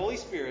 the Holy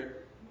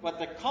Spirit, but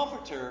the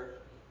Comforter,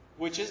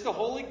 which is the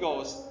Holy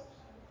Ghost,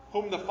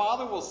 whom the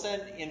Father will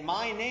send in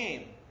my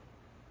name,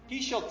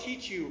 he shall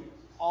teach you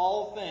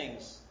all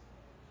things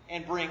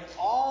and bring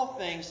all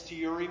things to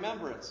your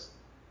remembrance.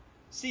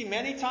 See,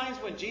 many times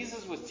when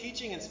Jesus was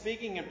teaching and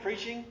speaking and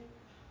preaching,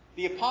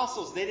 the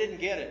apostles, they didn't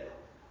get it.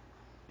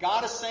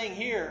 God is saying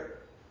here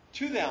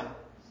to them,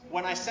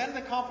 when I send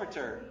the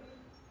Comforter,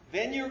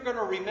 then you're going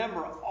to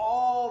remember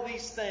all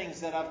these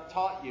things that I've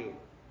taught you.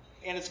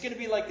 And it's going to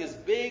be like this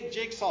big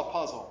jigsaw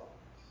puzzle.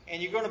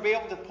 And you're going to be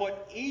able to put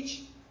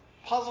each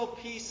puzzle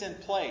piece in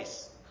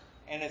place.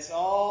 And it's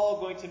all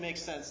going to make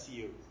sense to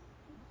you.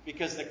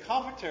 Because the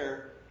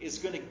Comforter is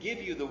going to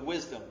give you the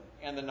wisdom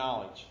and the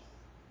knowledge.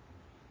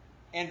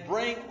 And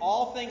bring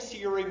all things to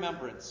your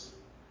remembrance,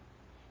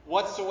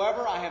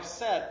 whatsoever I have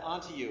said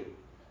unto you.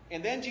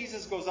 And then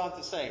Jesus goes on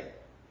to say,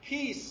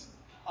 Peace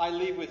I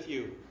leave with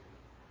you.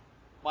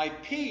 My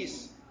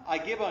peace I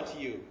give unto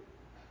you.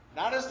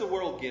 Not as the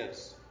world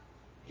gives,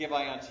 give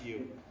I unto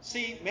you.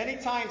 See, many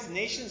times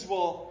nations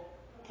will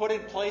put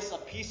in place a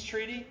peace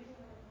treaty,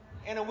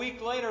 and a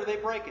week later they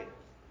break it.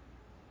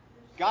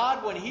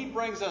 God, when he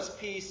brings us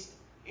peace,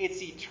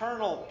 it's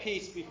eternal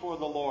peace before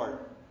the Lord.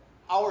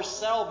 Our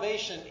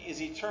salvation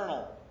is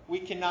eternal. We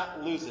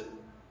cannot lose it.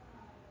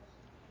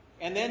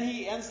 And then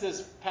he ends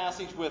this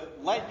passage with,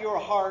 Let your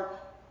heart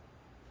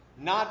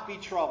not be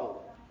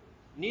troubled,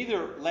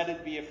 neither let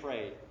it be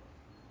afraid.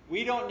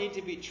 We don't need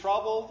to be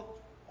troubled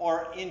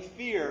or in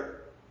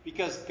fear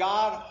because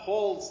God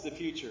holds the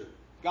future.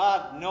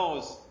 God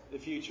knows the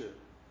future.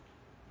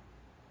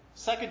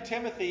 2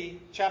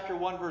 Timothy chapter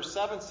 1 verse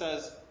 7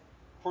 says,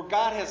 "For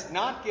God has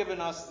not given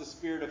us the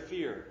spirit of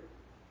fear,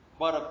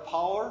 but of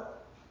power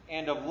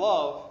and of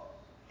love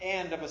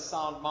and of a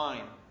sound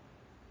mind."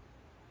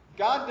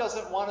 God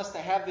doesn't want us to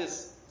have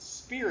this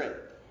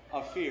spirit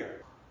of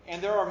fear.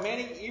 And there are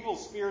many evil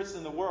spirits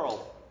in the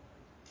world.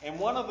 And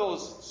one of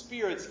those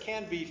spirits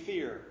can be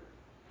fear.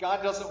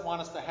 God doesn't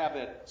want us to have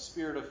that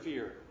spirit of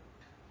fear.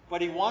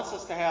 But He wants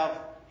us to have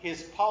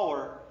His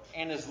power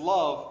and His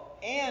love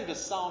and a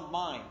sound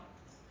mind.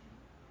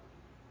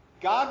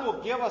 God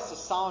will give us a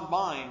sound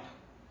mind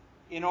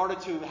in order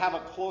to have a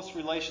close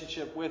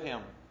relationship with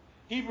Him.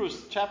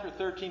 Hebrews chapter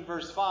 13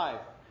 verse 5.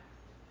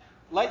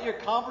 "Let your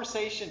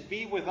conversation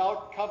be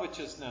without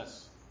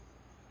covetousness,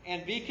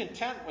 and be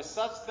content with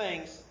such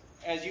things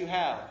as you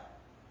have.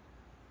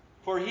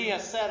 For He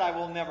has said, I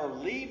will never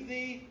leave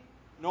thee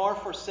nor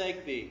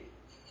forsake thee."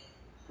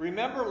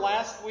 Remember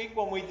last week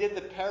when we did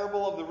the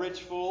parable of the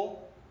rich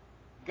fool?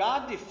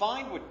 God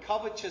defined what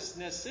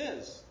covetousness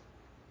is.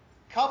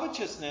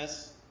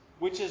 Covetousness,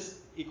 which is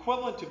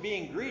equivalent to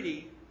being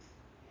greedy,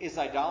 is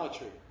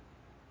idolatry.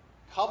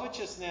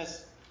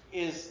 Covetousness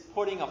is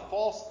putting a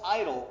false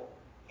idol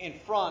in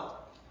front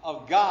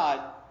of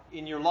God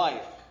in your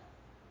life.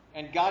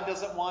 And God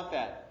doesn't want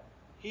that.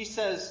 He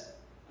says,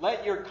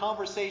 let your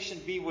conversation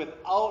be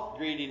without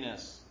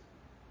greediness,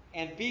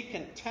 and be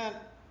content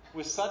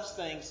with such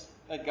things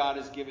that God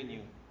has given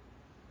you.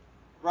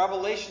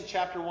 Revelation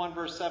chapter 1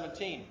 verse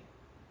 17.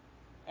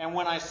 "And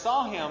when I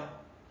saw Him,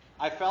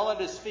 I fell at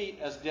His feet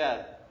as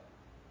dead.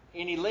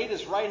 And He laid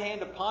His right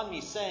hand upon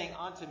me, saying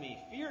unto me,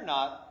 Fear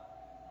not,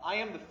 I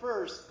am the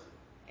first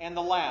and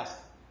the last."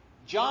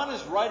 John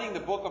is writing the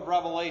book of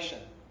Revelation.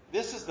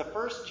 This is the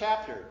first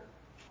chapter.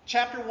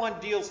 Chapter 1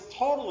 deals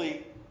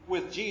totally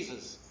with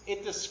Jesus.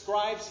 It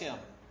describes Him.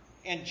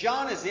 And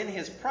John is in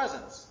His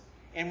presence.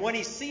 And when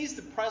he sees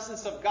the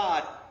presence of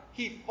God,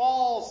 he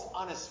falls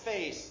on his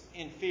face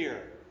in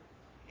fear.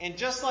 And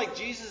just like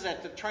Jesus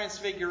at the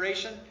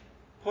Transfiguration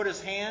put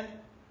his hand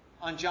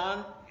on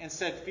John and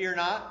said, "Fear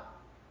not,"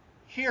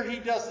 here he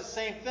does the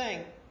same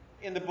thing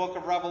in the book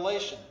of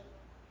Revelation.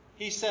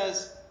 He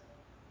says,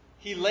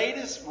 "He laid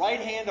His right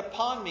hand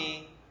upon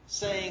me,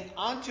 saying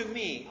unto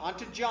me,"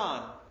 unto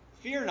John,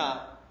 "Fear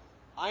not,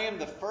 I am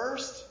the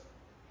first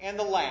and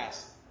the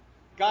last."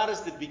 God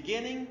is the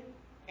beginning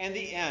and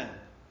the end.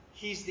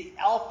 He's the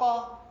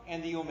Alpha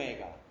and the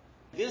Omega.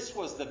 This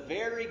was the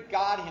very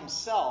God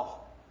Himself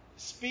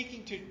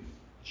speaking to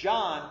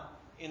John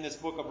in this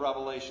book of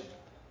Revelation.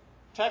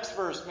 Text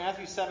verse,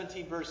 Matthew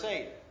 17 verse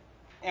 8.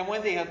 "And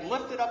when they had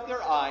lifted up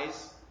their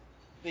eyes,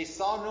 they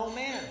saw no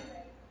man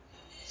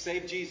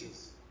save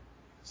Jesus."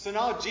 So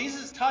now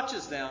Jesus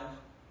touches them,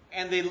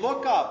 and they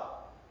look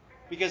up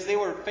because they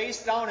were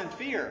face down in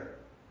fear.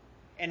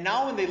 And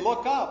now when they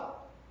look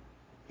up,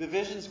 the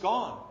vision's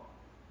gone.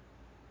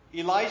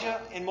 Elijah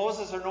and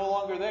Moses are no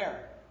longer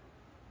there.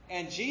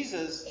 And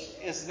Jesus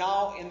is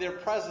now in their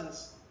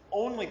presence,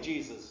 only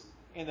Jesus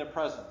in their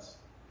presence.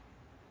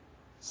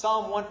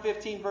 Psalm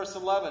 115 verse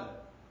 11.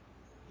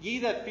 "Ye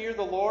that fear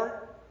the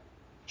Lord,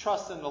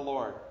 trust in the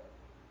Lord.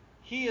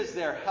 He is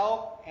their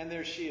help and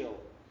their shield."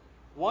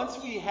 Once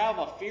we have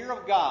a fear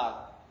of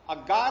God, a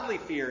godly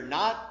fear,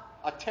 not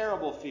a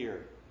terrible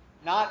fear,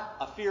 not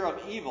a fear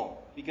of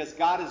evil, because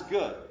God is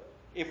good.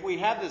 If we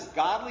have this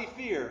godly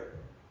fear,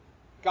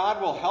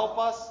 God will help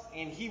us,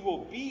 and He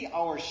will be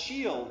our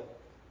shield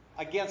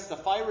against the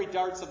fiery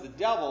darts of the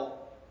devil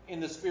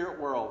in the spirit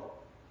world.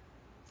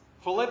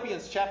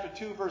 Philippians chapter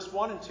 2, verse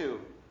 1 and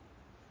 2.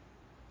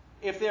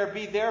 "If there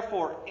be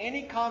therefore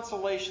any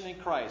consolation in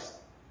Christ,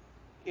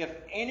 if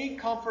any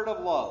comfort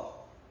of love,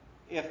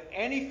 if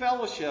any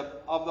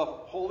fellowship of the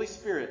Holy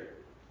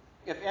Spirit,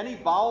 if any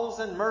bowels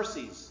and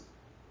mercies,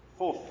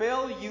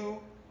 fulfill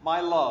you my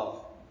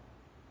love,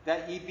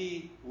 that ye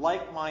be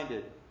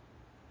like-minded,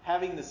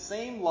 having the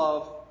same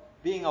love,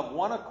 being of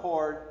one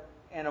accord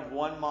and of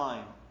one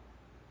mind."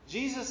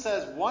 Jesus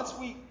says once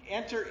we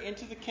enter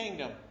into the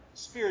kingdom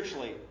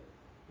spiritually,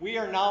 we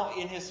are now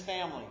in His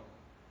family.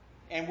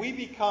 And we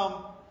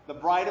become the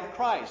bride of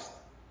Christ.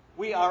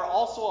 We are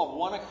also of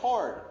one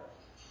accord.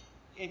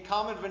 In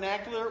common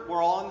vernacular,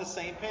 we're all on the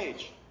same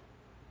page.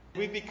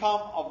 We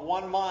become of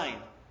one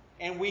mind.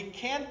 And we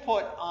can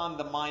put on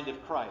the mind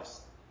of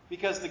Christ,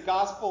 because the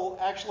gospel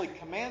actually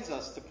commands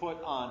us to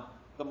put on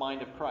the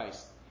mind of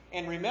Christ.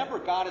 And remember,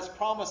 God has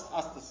promised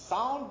us the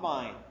sound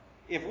mind.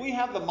 If we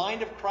have the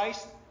mind of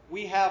Christ,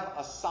 we have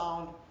a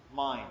sound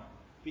mind,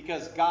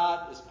 because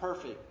God is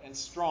perfect and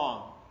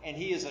strong, and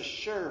He is a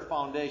sure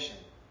foundation.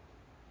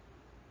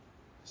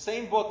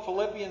 Same book,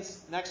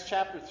 Philippians, next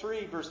chapter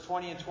 3, verse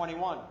 20 and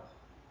 21.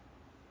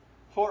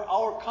 "For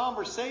our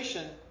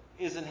conversation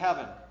is in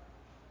heaven,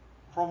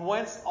 from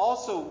whence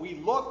also we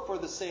look for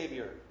the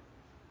Savior,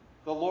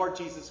 the Lord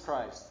Jesus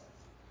Christ,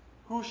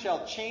 who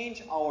shall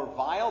change our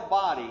vile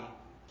body,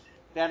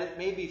 that it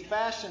may be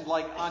fashioned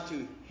like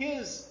unto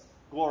His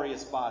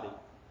glorious body,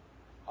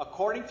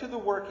 according to the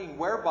working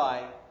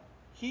whereby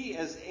He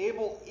is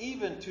able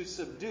even to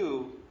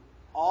subdue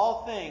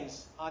all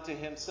things unto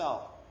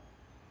himself.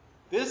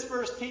 This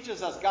verse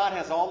teaches us God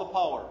has all the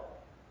power.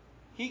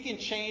 He can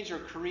change or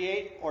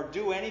create or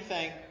do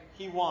anything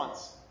he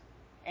wants.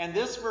 And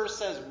this verse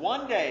says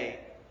one day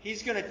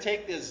he's going to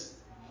take this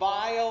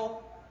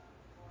vile,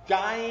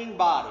 dying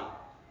body,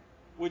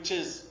 which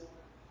is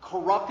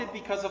corrupted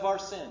because of our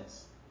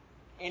sins,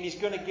 and he's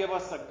going to give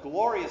us a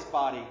glorious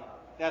body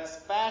that's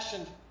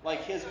fashioned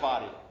like his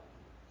body.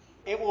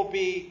 It will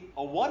be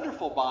a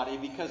wonderful body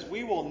because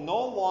we will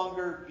no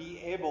longer be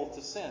able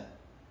to sin.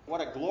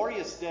 What a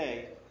glorious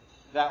day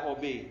that will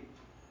be.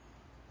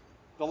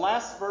 The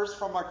last verse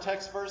from our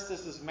text verse,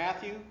 this is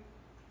Matthew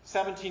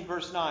 17,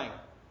 verse 9.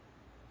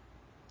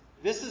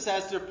 This is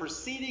as they're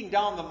proceeding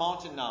down the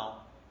mountain now,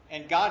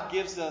 and God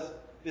gives us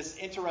this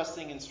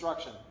interesting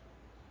instruction.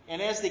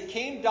 And as they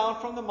came down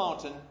from the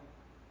mountain,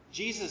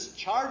 Jesus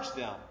charged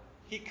them.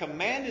 He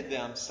commanded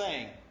them,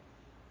 saying,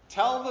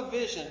 "Tell the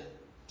vision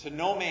to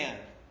no man,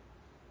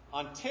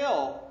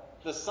 until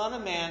the Son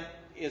of Man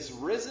is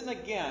risen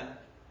again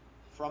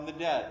from the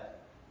dead."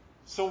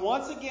 So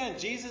once again,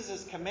 Jesus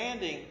is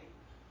commanding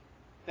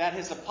that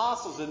his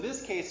apostles, in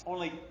this case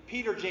only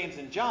Peter, James,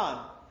 and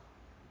John,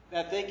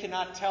 that they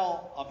cannot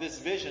tell of this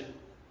vision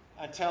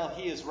until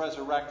he is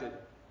resurrected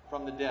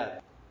from the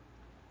dead.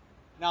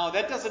 Now,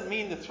 that doesn't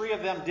mean the three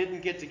of them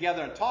didn't get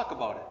together and talk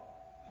about it,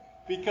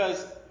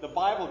 because the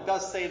Bible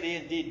does say they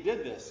indeed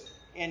did this.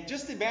 And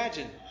just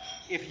imagine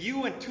if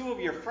you and two of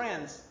your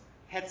friends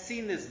had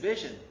seen this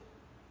vision.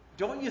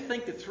 Don't you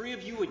think the three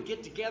of you would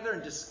get together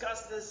and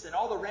discuss this and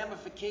all the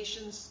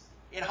ramifications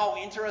and how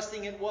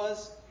interesting it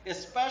was?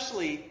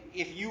 Especially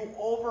if you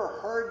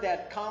overheard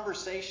that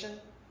conversation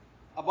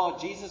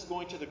about Jesus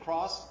going to the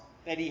cross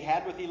that he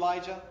had with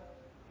Elijah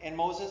and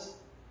Moses.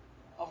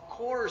 Of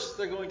course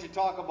they're going to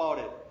talk about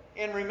it.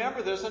 And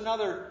remember, there's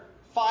another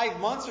 5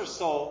 months or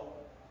so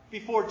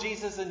before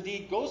Jesus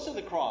indeed goes to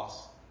the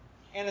cross.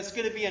 And it's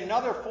going to be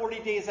another 40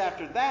 days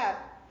after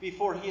that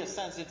before he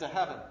ascends into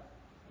heaven.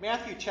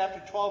 Matthew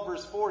chapter 12,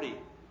 verse 40.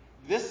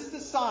 This is the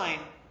sign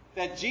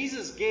that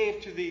Jesus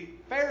gave to the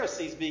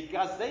Pharisees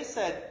because they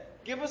said,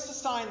 "Give us a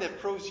sign that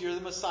proves you're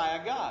the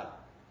Messiah God."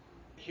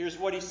 Here's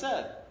what he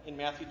said in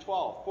Matthew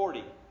 12,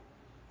 40.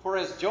 "For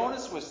as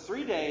Jonas was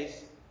 3 days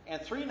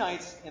and 3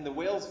 nights in the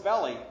whale's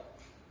belly,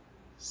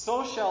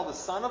 so shall the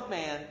Son of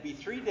Man be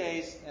 3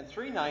 days and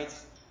 3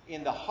 nights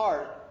in the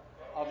heart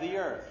of the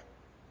earth."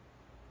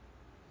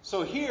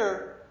 So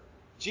here,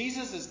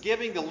 Jesus is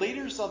giving the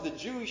leaders of the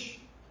Jewish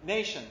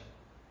nation,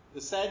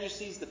 the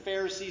Sadducees, the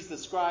Pharisees, the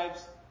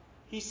scribes,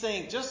 he's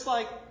saying, just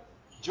like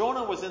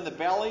Jonah was in the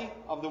belly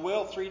of the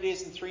whale 3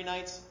 days and 3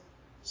 nights,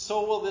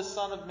 so will this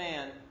Son of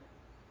Man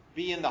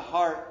be in the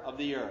heart of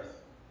the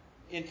earth,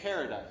 in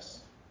paradise.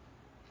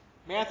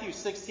 Matthew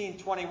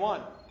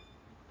 16:21.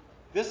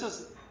 This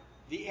is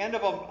the end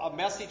of a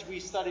message we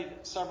studied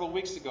several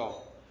weeks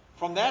ago.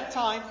 "From that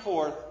time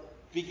forth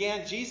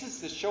began Jesus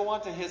to show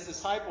unto his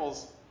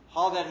disciples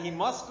how that he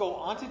must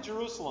go unto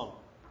Jerusalem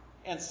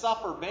and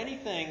suffer many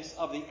things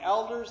of the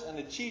elders and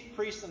the chief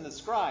priests and the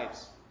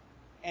scribes,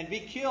 and be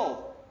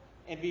killed,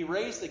 and be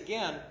raised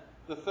again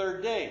the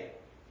 3rd day."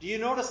 Do you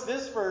notice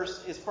this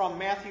verse is from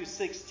Matthew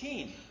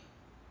 16?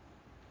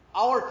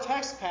 Our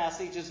text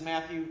passage is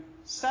Matthew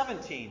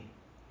 17.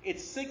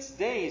 It's 6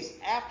 days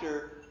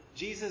after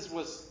Jesus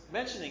was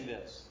mentioning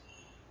this.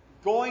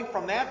 Going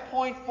from that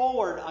point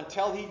forward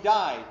until he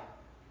died,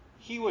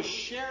 he was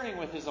sharing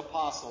with his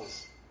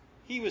apostles.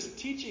 He was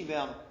teaching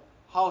them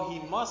how he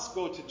must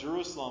go to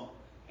Jerusalem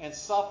and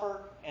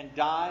suffer and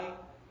die,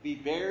 be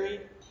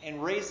buried,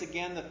 and raise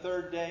again the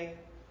 3rd day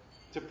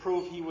to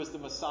prove he was the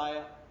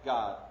Messiah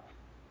God.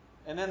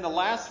 And then the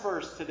last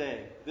verse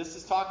today, this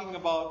is talking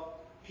about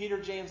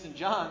Peter, James, and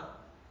John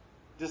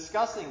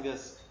discussing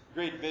this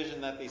great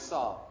vision that they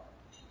saw.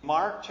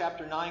 Mark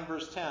chapter 9,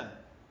 verse 10.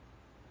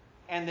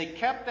 "And they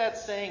kept that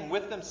saying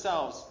with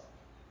themselves,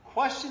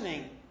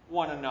 questioning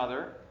one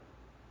another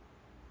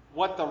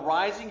what the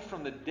rising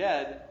from the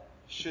dead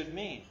should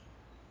mean."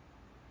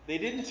 They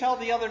didn't tell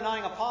the other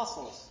 9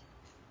 apostles,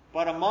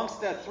 but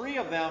amongst the 3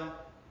 of them,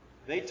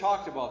 they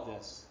talked about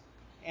this.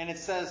 And it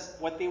says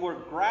what they were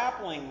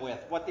grappling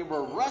with, what they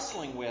were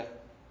wrestling with,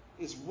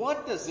 is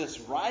what does this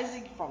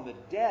rising from the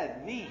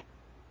dead mean?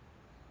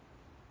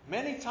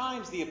 Many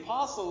times the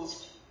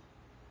apostles,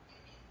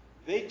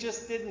 they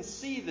just didn't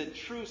see the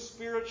true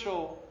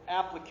spiritual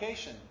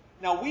application.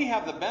 Now we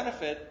have the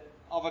benefit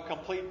of a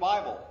complete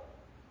Bible.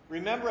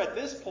 Remember, at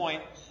this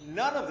point,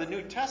 none of the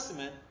New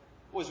Testament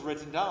was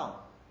written down.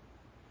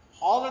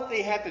 All that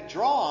they had to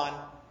draw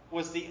on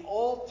was the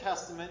Old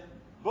Testament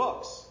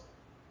books.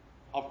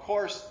 Of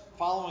course,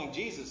 following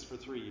Jesus for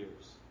 3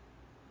 years.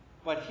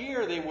 But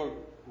here they were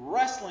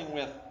wrestling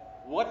with,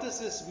 what does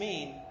this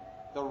mean,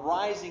 the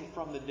rising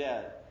from the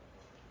dead?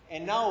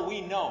 And now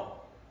we know.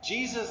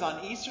 Jesus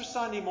on Easter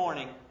Sunday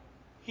morning,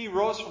 he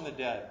rose from the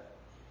dead.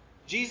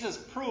 Jesus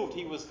proved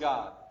he was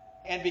God.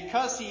 And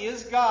because he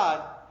is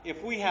God,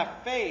 if we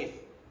have faith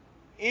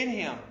in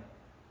him,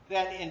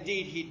 that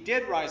indeed he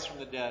did rise from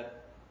the dead,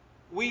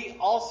 we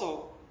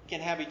also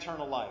can have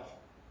eternal life.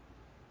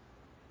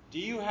 Do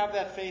you have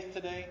that faith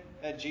today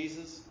that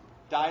Jesus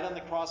died on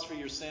the cross for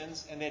your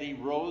sins and that he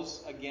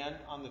rose again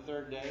on the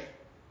third day?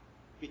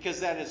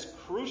 Because that is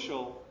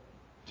crucial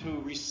to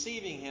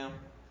receiving him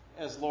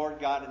as Lord,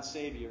 God, and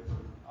Savior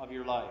of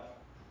your life.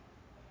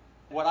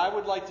 What I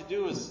would like to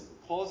do is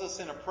close us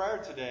in a prayer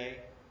today.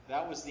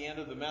 That was the end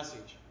of the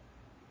message.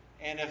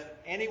 And if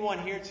anyone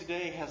here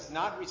today has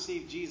not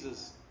received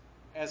Jesus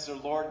as their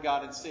Lord,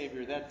 God, and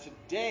Savior, that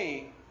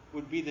today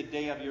would be the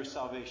day of your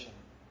salvation.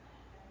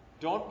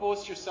 Don't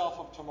boast yourself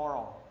of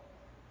tomorrow.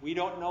 We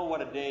don't know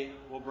what a day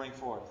will bring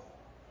forth.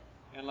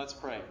 And let's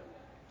pray.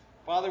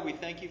 Father, we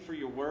thank you for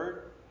your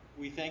word.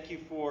 We thank you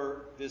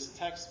for this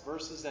text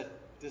verses that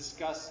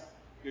discuss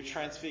your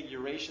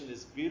transfiguration,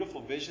 this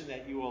beautiful vision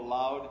that you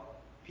allowed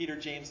Peter,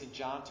 James, and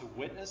John to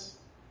witness.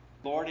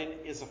 Lord,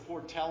 it is a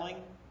foretelling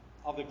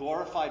of the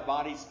glorified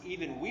bodies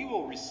even we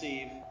will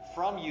receive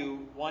from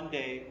you one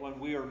day when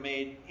we are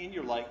made in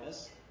your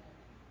likeness.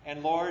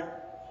 And Lord,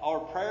 our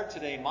prayer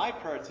today, my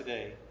prayer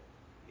today,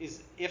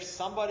 is if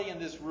somebody in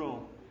this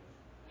room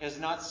has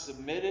not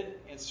submitted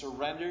and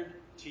surrendered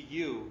to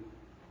you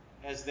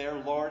as their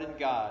Lord and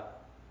God,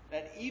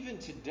 that even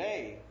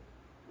today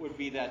would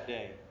be that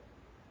day.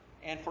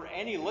 And for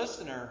any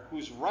listener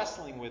who's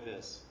wrestling with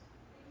this,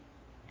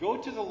 go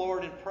to the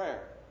Lord in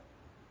prayer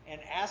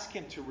and ask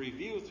him to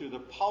reveal through the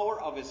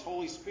power of his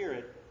Holy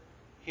Spirit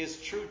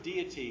his true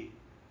deity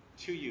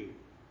to you.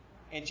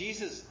 And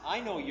Jesus,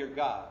 I know you're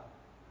God.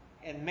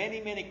 And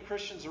many, many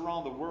Christians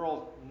around the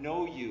world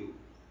know you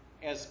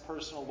as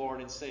personal Lord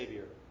and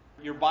Savior.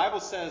 Your Bible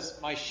says,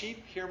 my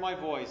sheep hear my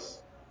voice,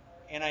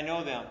 and I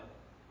know them,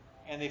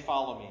 and they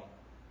follow me.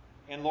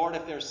 And Lord,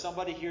 if there's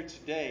somebody here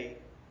today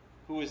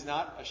who is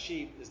not a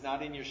sheep, is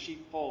not in your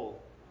sheepfold,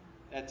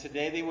 that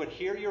today they would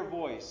hear your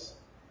voice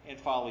and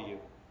follow you.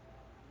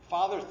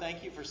 Father,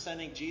 thank you for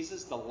sending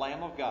Jesus, the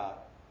Lamb of God,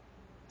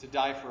 to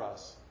die for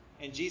us.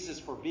 And Jesus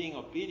for being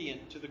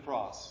obedient to the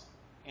cross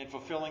and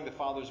fulfilling the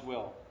Father's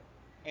will.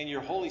 And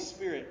your Holy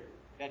Spirit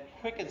that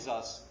quickens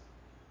us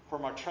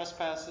from our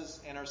trespasses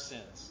and our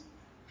sins.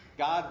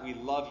 God, we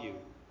love you.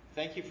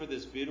 Thank you for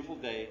this beautiful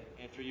day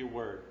and for your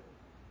word.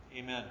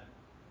 Amen.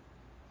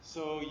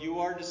 So you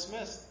are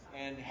dismissed,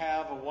 and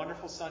have a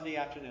wonderful Sunday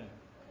afternoon.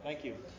 Thank you.